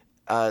people,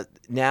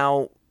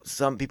 now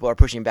some people are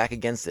pushing back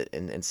against it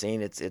and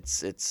saying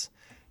it's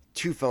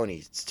too phony,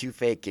 it's too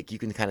fake. You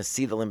can kind of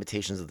see the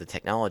limitations of the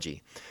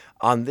technology.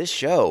 On this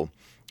show,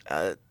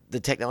 the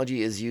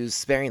technology is used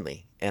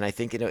sparingly, and I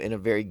think in a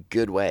very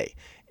good way.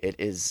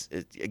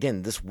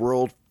 Again, this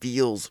world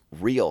feels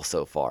real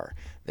so far.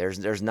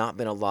 There's not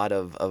been a lot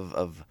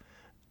of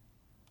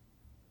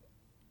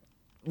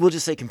we'll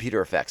just say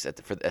computer effects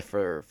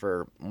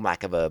for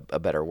lack of a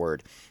better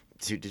word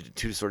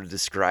to sort of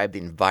describe the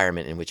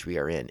environment in which we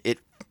are in.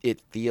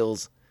 It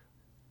feels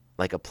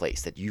like a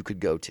place that you could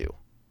go to,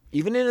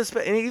 even in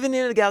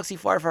a galaxy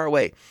far, far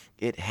away.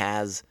 It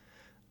has,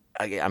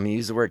 I'm going to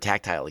use the word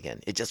tactile again.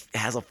 It just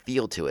has a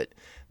feel to it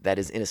that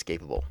is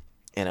inescapable,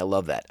 and I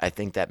love that. I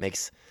think that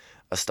makes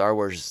a Star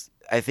Wars.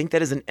 I think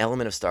that is an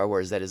element of Star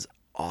Wars that is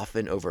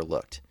often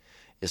overlooked,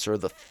 is sort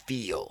of the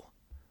feel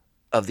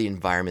of the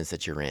environments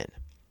that you're in.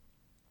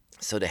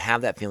 So to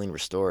have that feeling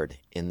restored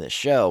in this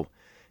show,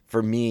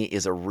 for me,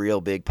 is a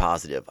real big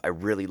positive. I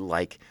really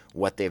like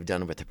what they've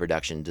done with the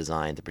production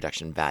design, the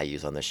production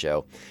values on the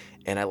show,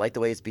 and I like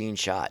the way it's being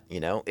shot.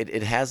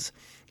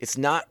 It's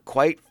not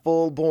quite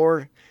full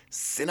bore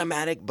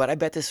cinematic, but I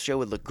bet this show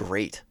would look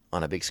great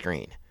on a big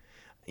screen.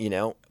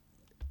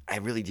 I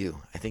really do.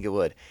 I think it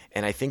would,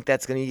 and I think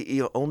that's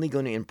only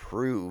going to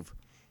improve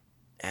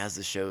as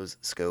the show's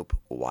scope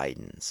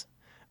widens.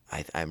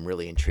 I'm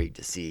really intrigued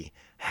to see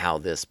how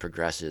this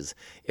progresses,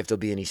 if there'll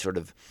be any sort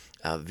of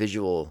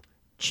visual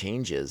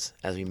changes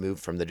as we move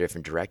from the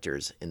different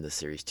directors in the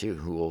series too,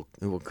 who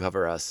will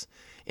cover us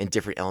in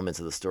different elements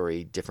of the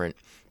story, different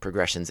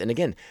progressions. And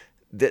again,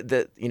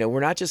 we're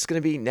not just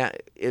going to be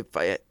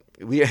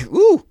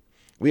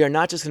we are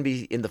not just going to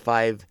be in the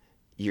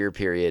 5-year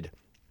period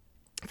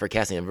for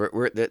Cassian.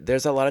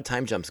 There's a lot of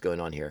time jumps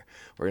going on here.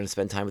 We're going to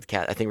spend time with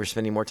I think we're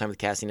spending more time with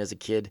Cassian as a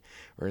kid.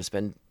 We're going to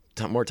spend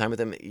more time with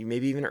him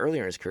maybe even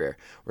earlier in his career.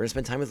 We're going to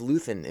spend time with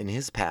Luthen in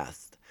his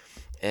past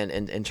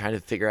and trying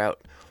to figure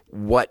out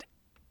what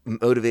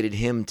motivated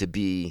him to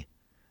be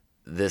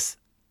this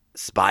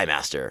spy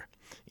master,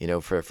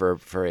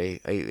 for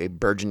a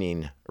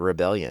burgeoning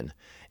rebellion.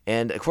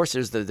 And of course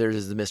there's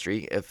the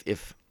mystery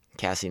if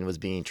Cassian was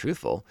being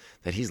truthful,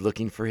 that he's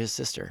looking for his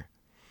sister.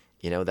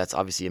 That's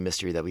obviously a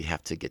mystery that we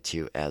have to get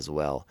to as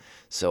well.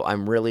 So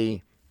I'm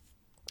really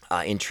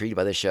intrigued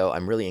by the show.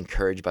 I'm really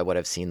encouraged by what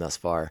I've seen thus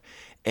far.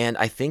 And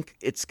I think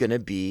it's going to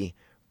be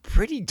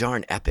pretty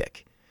darn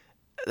epic.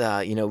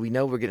 We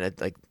know we're going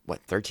to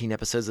 13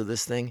 episodes of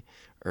this thing,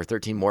 or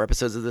 13 more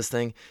episodes of this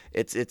thing.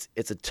 It's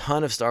a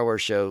ton of Star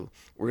Wars show.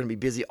 We're going to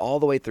be busy all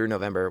the way through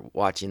November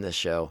watching this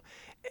show,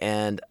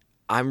 and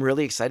I'm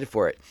really excited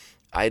for it.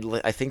 I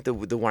think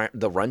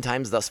the run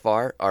times thus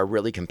far are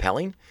really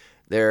compelling.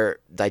 They're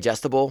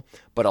digestible,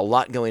 but a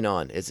lot going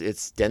on.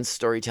 It's dense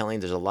storytelling.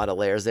 There's a lot of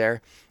layers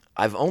there.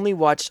 I've only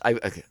watched.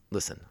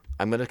 Listen,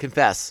 I'm going to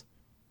confess.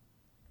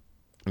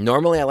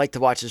 Normally, I like to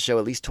watch the show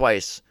at least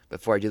twice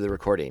before I do the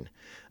recording.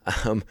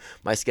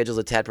 My schedule's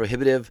a tad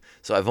prohibitive,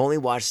 so I've only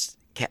watched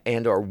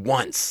Andor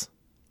once,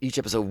 each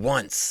episode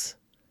once,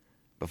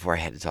 before I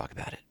had to talk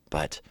about it.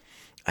 But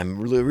I'm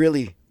really,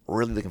 really,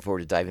 really looking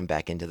forward to diving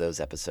back into those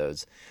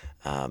episodes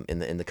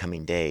in the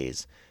coming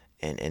days,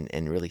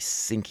 and really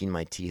sinking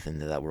my teeth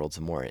into that world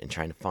some more and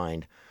trying to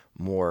find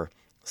more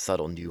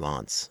subtle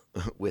nuance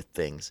with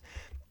things.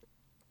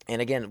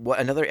 And again,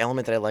 another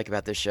element that I like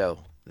about this show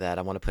that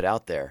I want to put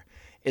out there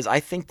is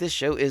I think this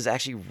show is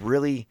actually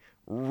really,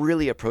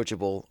 really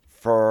approachable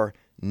for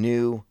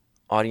new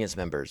audience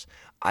members.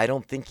 I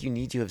don't think you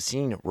need to have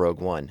seen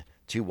Rogue One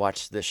to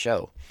watch this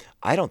show.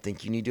 I don't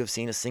think you need to have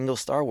seen a single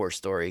Star Wars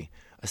story,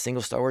 a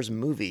single Star Wars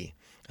movie,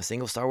 a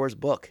single Star Wars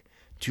book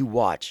to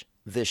watch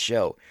this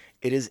show.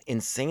 It is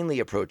insanely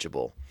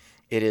approachable.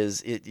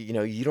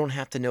 You don't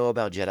have to know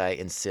about Jedi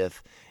and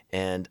Sith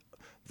and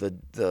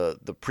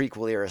the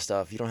prequel era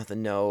stuff. You don't have to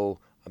know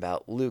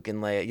about Luke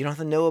and Leia. You don't have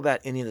to know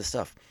about any of this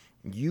stuff.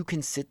 You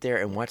can sit there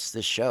and watch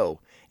this show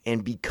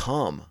and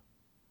become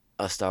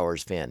a Star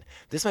Wars fan.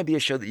 This might be a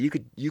show that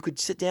you could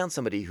sit down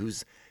somebody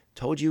who's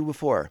told you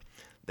before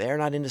they're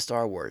not into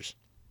Star Wars,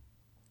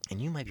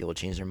 and you might be able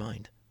to change their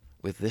mind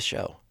with this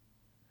show.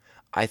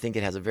 I think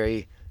it has a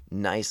very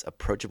nice,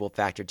 approachable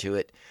factor to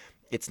it.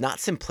 It's not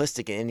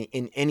simplistic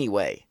in any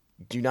way.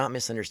 Do not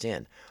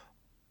misunderstand.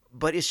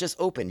 But it's just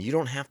open. You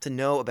don't have to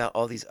know about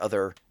all these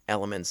other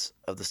elements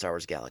of the Star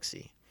Wars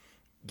galaxy.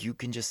 You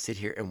can just sit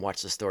here and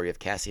watch the story of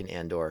Cassian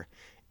Andor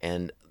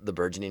and the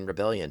burgeoning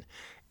rebellion.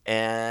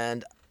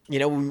 And,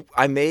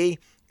 I may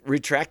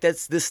retract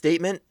this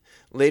statement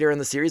later in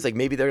the series. Like,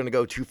 maybe they're going to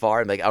go too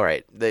far. I'm like, all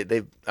right,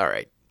 all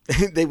right.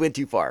 They went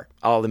too far.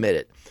 I'll admit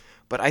it.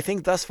 But I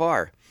think thus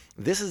far,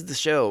 this is the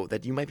show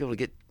that you might be able to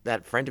get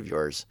that friend of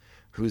yours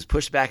who's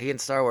pushed back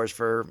against Star Wars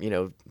for,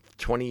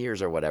 20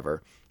 years or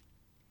whatever.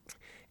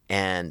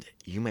 And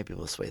you might be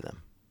able to sway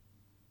them.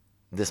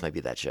 This might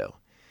be that show.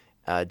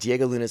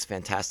 Diego Luna's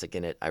fantastic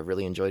in it. I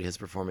really enjoyed his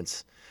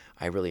performance.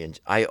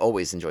 I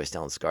always enjoy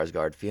Stellan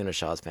Skarsgård. Fiona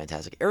Shaw's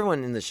fantastic.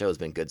 Everyone in the show has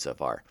been good so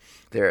far.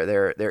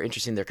 They're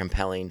interesting. They're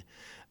compelling.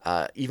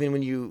 Even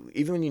when you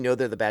know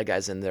they're the bad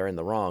guys and they're in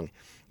the wrong,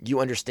 you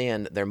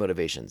understand their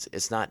motivations.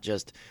 It's not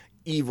just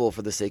evil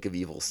for the sake of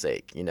evil's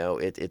sake.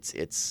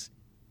 It's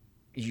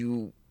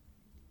you.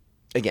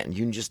 Again,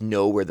 you just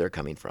know where they're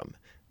coming from.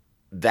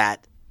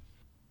 That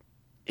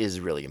is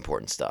really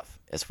important stuff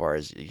as far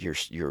as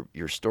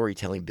your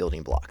storytelling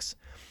building blocks.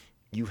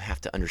 You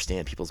have to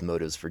understand people's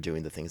motives for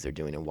doing the things they're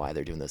doing and why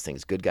they're doing those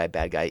things. Good guy,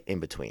 bad guy, in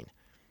between.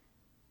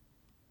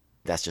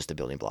 That's just the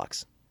building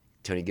blocks.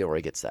 Tony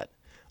Gilroy gets that.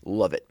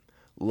 Love it.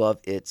 Love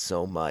it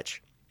so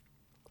much.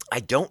 I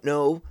don't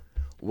know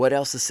what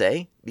else to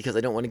say because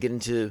I don't want to get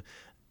into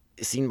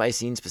scene by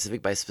scene,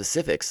 specific by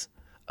specifics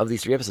of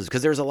these 3 episodes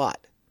because there's a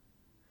lot.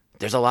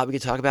 There's a lot we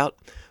could talk about.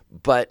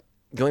 But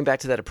going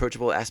back to that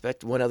approachable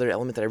aspect, one other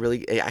element that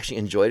I actually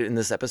enjoyed in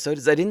this episode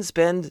is I didn't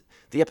spend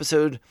the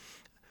episode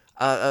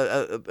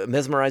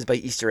mesmerized by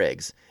Easter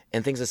eggs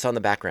and things I saw in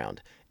the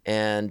background.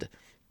 And,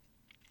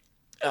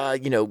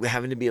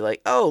 having to be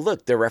like, oh,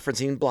 look, they're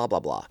referencing blah, blah,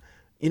 blah.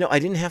 I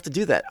didn't have to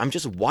do that. I'm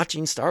just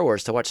watching Star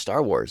Wars to watch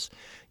Star Wars.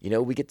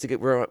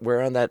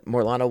 We're on that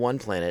Morlana 1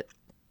 planet,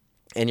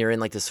 and you're in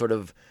like this sort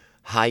of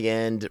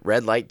high-end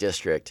red light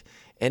district.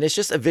 And it's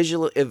just an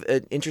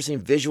interesting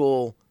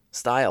visual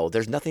style.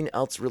 There's nothing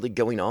else really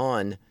going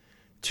on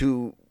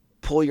to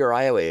pull your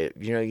eye away.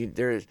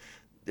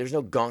 There's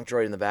no gonk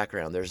droid in the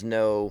background. There's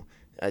no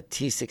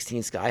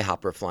T-16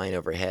 Skyhopper flying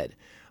overhead.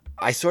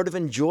 I sort of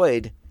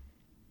enjoyed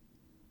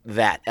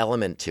that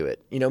element to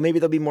it. Maybe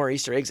there'll be more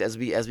Easter eggs as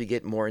we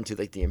get more into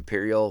like the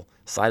Imperial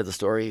side of the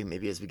story.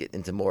 Maybe as we get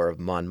into more of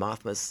Mon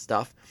Mothma's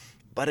stuff.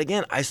 But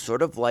again, I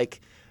sort of like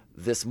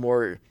this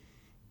more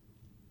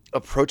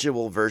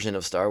approachable version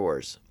of Star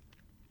Wars.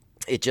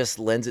 It just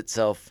lends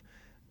itself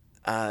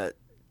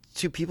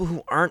to people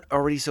who aren't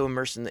already so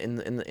immersed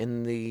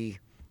in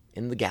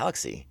the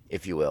galaxy,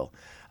 if you will.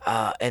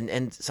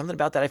 And something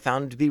about that I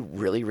found to be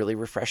really, really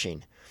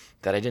refreshing.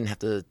 That I didn't have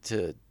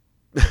to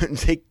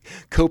take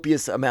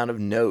copious amount of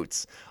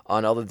notes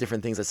on all the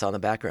different things I saw in the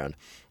background.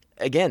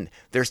 Again,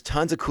 there's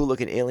tons of cool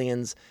looking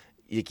aliens.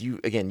 You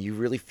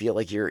really feel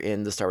like you're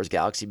in the Star Wars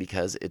galaxy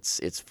because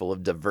it's full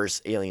of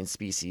diverse alien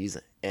species,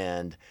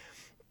 and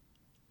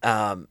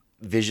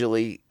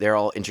visually they're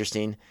all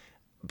interesting.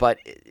 But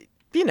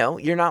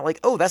you're not like,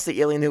 oh, that's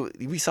the alien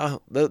that we saw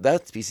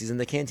that species in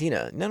the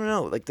cantina.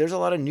 No. Like there's a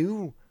lot of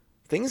new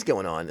things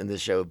going on in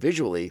this show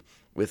visually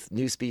with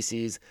new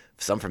species,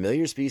 some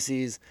familiar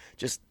species,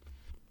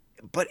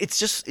 but it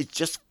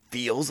just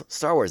feels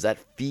Star Wars. That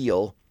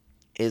feel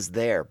is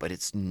there, but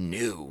it's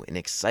new and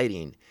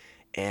exciting.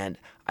 And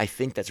I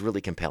think that's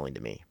really compelling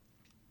to me.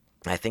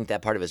 I think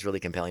that part of it is really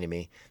compelling to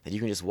me, that you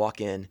can just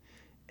walk in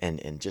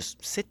and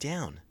just sit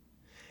down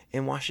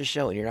and watch the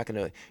show. And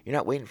you're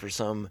not waiting for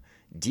some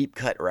deep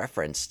cut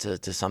reference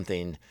to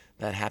something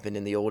that happened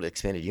in the old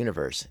expanded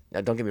universe.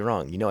 Now, don't get me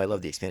wrong. I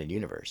love the expanded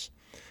universe,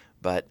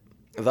 but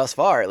thus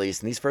far, at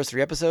least in these first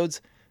 3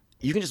 episodes,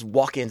 you can just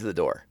walk into the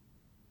door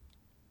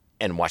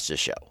and watch the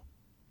show.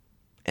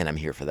 And I'm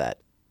here for that.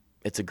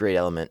 It's a great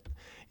element.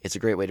 It's a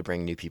great way to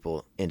bring new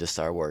people into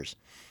Star Wars.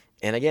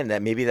 And again,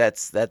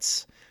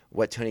 that's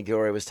what Tony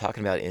Gilroy was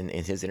talking about in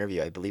his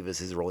interview. I believe it was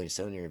his Rolling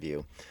Stone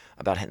interview,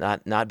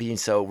 about not being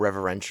so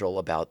reverential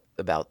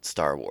about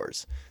Star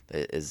Wars.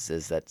 Is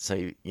that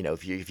so?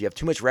 If you have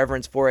too much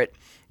reverence for it,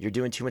 you're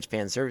doing too much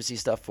fan servicey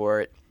stuff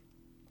for it,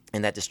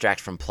 and that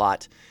distracts from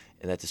plot,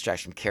 and that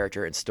distracts from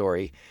character and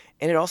story,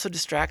 and it also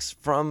distracts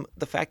from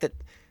the fact that,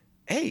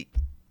 hey,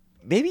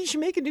 maybe you should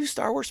make a new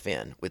Star Wars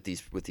fan with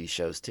these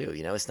shows too.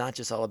 It's not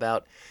just all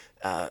about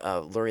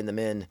luring them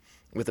in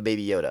with a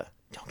Baby Yoda.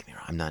 Don't get me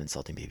wrong. I'm not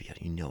insulting Baby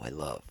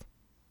Yoda.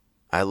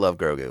 I love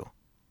Grogu.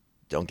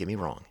 Don't get me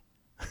wrong.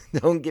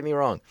 Don't get me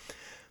wrong.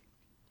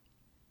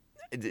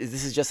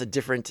 This is just a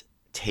different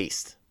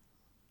taste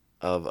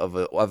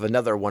of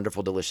another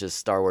wonderful, delicious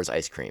Star Wars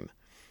ice cream.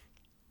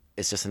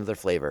 It's just another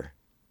flavor,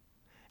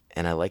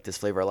 and I like this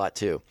flavor a lot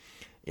too.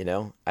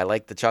 I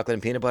like the chocolate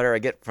and peanut butter I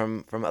get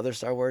from other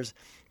Star Wars,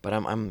 but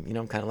I'm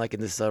kind of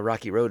liking this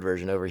Rocky Road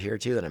version over here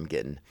too that I'm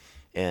getting.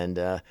 And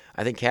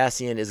I think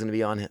Cassian is going to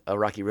be on a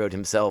rocky road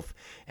himself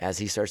as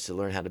he starts to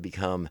learn how to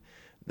become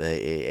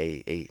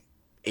a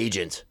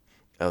agent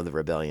of the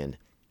rebellion,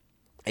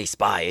 a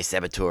spy, a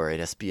saboteur, an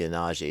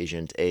espionage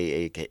agent,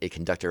 a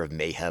conductor of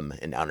mayhem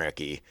and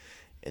anarchy,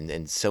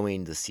 and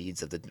sowing the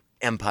seeds of the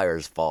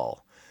Empire's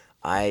fall.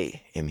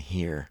 I am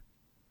here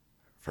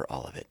for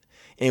all of it.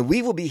 And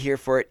we will be here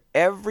for it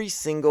every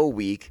single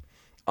week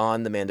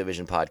on the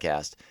Mandovision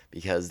podcast,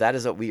 because that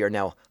is what we are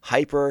now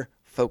hyper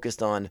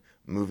focused on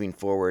moving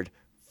forward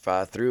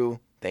through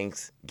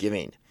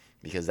Thanksgiving,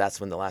 because that's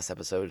when the last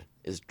episode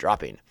is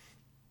dropping.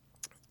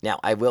 Now,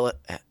 we'll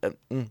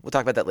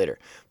talk about that later.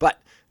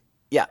 But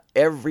yeah,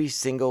 every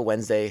single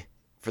Wednesday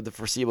for the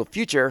foreseeable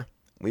future,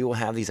 we will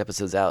have these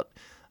episodes out,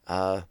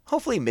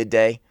 hopefully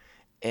midday,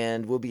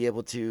 and we'll be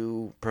able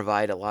to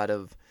provide a lot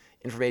of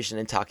information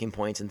and talking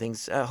points and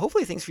things,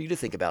 hopefully things for you to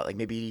think about, like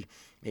maybe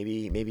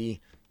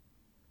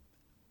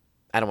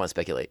I don't want to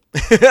speculate.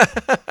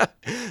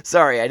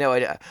 Sorry, I know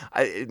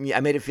I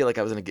made it feel like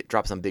I was going to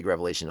drop some big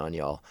revelation on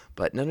y'all,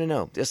 but no.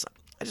 I just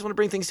want to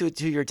bring things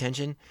to your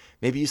attention.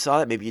 Maybe you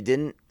saw it, maybe you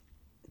didn't.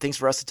 Things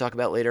for us to talk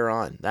about later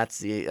on. That's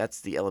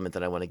the element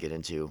that I want to get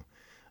into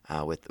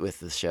with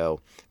the show,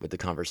 with the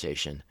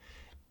conversation.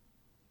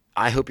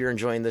 I hope you're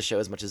enjoying this show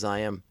as much as I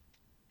am.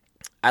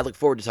 I look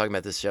forward to talking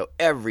about this show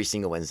every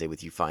single Wednesday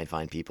with you fine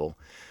people.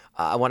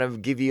 I want to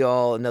give you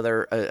all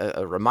another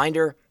a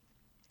reminder.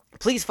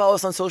 Please follow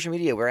us on social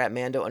media. We're at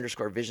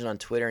Mando_Vision on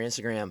Twitter and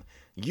Instagram.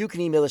 You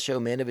can email the show,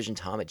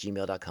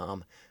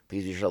 mandovisiontom@gmail.com.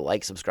 Please be sure to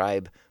like,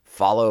 subscribe,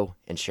 follow,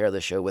 and share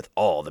the show with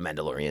all the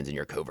Mandalorians in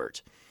your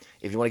covert.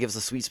 If you want to give us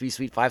a sweet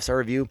 5-star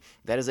review,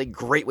 that is a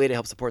great way to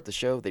help support the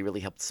show. They really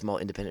help small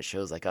independent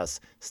shows like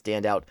us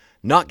stand out,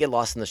 not get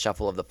lost in the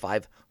shuffle of the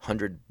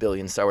 500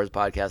 billion Star Wars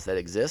podcasts that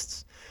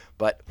exists.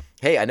 But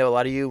hey, I know a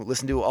lot of you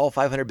listen to all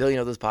 500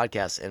 billion of those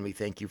podcasts, and we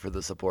thank you for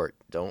the support.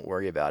 Don't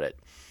worry about it.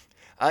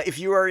 If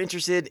you are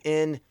interested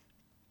in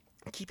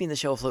keeping the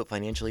show afloat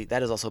financially,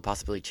 that is also a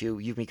possibility too.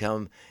 You can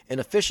become an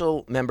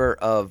official member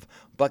of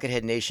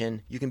Buckethead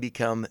Nation. You can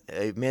become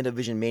a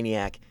Mandovision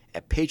Maniac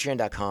at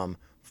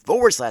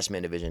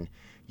patreon.com/Mandovision.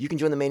 You can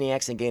join the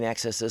Maniacs and gain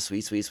access to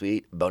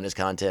sweet bonus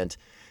content.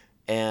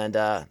 And,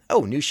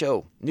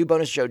 new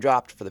bonus show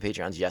dropped for the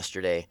Patreons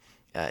yesterday.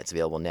 It's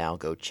available now.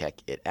 Go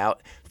check it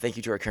out. Thank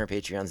you to our current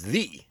Patreons,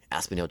 the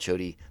Aspen Hill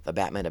Chody, the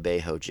Batman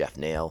Abejo, Jeff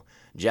Nail.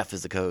 Jeff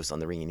is the co-host on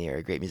The Ringing Ear,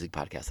 a great music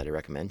podcast that I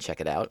recommend. Check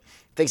it out.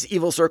 Thanks to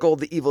Evil Circle,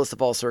 the evilest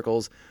of all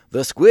circles,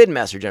 the Squid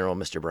Master General,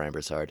 Mr. Brian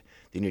Broussard,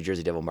 the New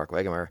Jersey Devil, Mark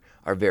Wegemer,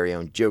 our very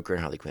own Joker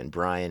and Harley Quinn,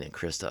 Brian and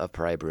Krista of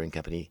Pariah Brewing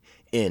Company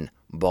in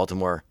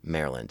Baltimore,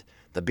 Maryland,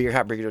 the Beer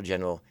Hop Brigadier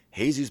General,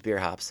 Jesus Beer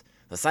Hops,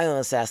 the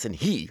Silent Assassin,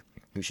 he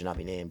who should not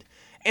be named,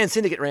 and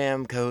Syndicate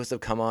Ram, co-host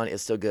of Come On,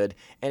 It's So Good,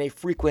 and a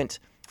frequent,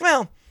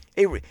 a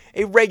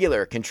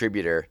regular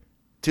contributor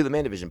to the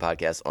Mandovision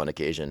podcast on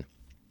occasion.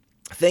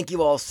 Thank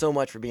you all so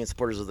much for being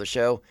supporters of the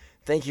show.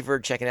 Thank you for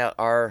checking out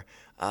our,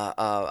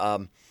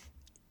 I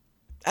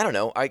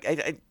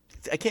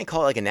can't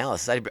call it like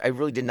analysis. I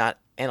really did not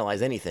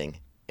analyze anything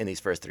in these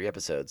first 3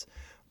 episodes,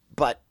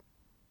 but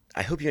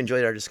I hope you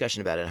enjoyed our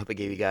discussion about it. I hope I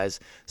gave you guys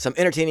some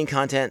entertaining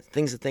content,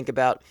 things to think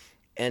about,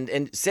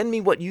 and send me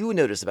what you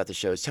noticed about the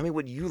shows. Tell me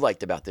what you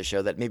liked about the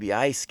show that maybe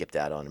I skipped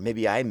out on or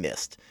maybe I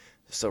missed.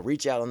 So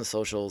reach out on the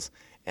socials,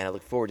 and I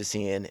look forward to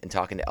seeing and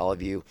talking to all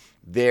of you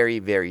very,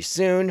 very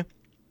soon.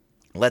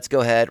 Let's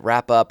go ahead,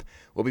 wrap up.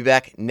 We'll be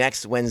back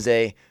next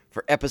Wednesday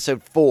for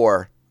episode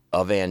 4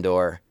 of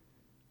Andor.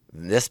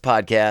 This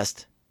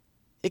podcast,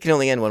 it can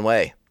only end one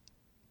way.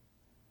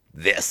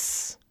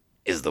 This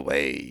is the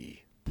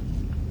way.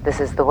 This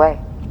is the way.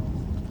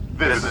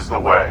 This is the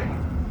way.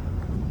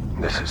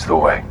 This is the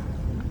way.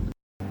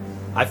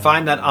 I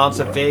find that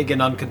answer vague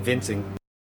and unconvincing.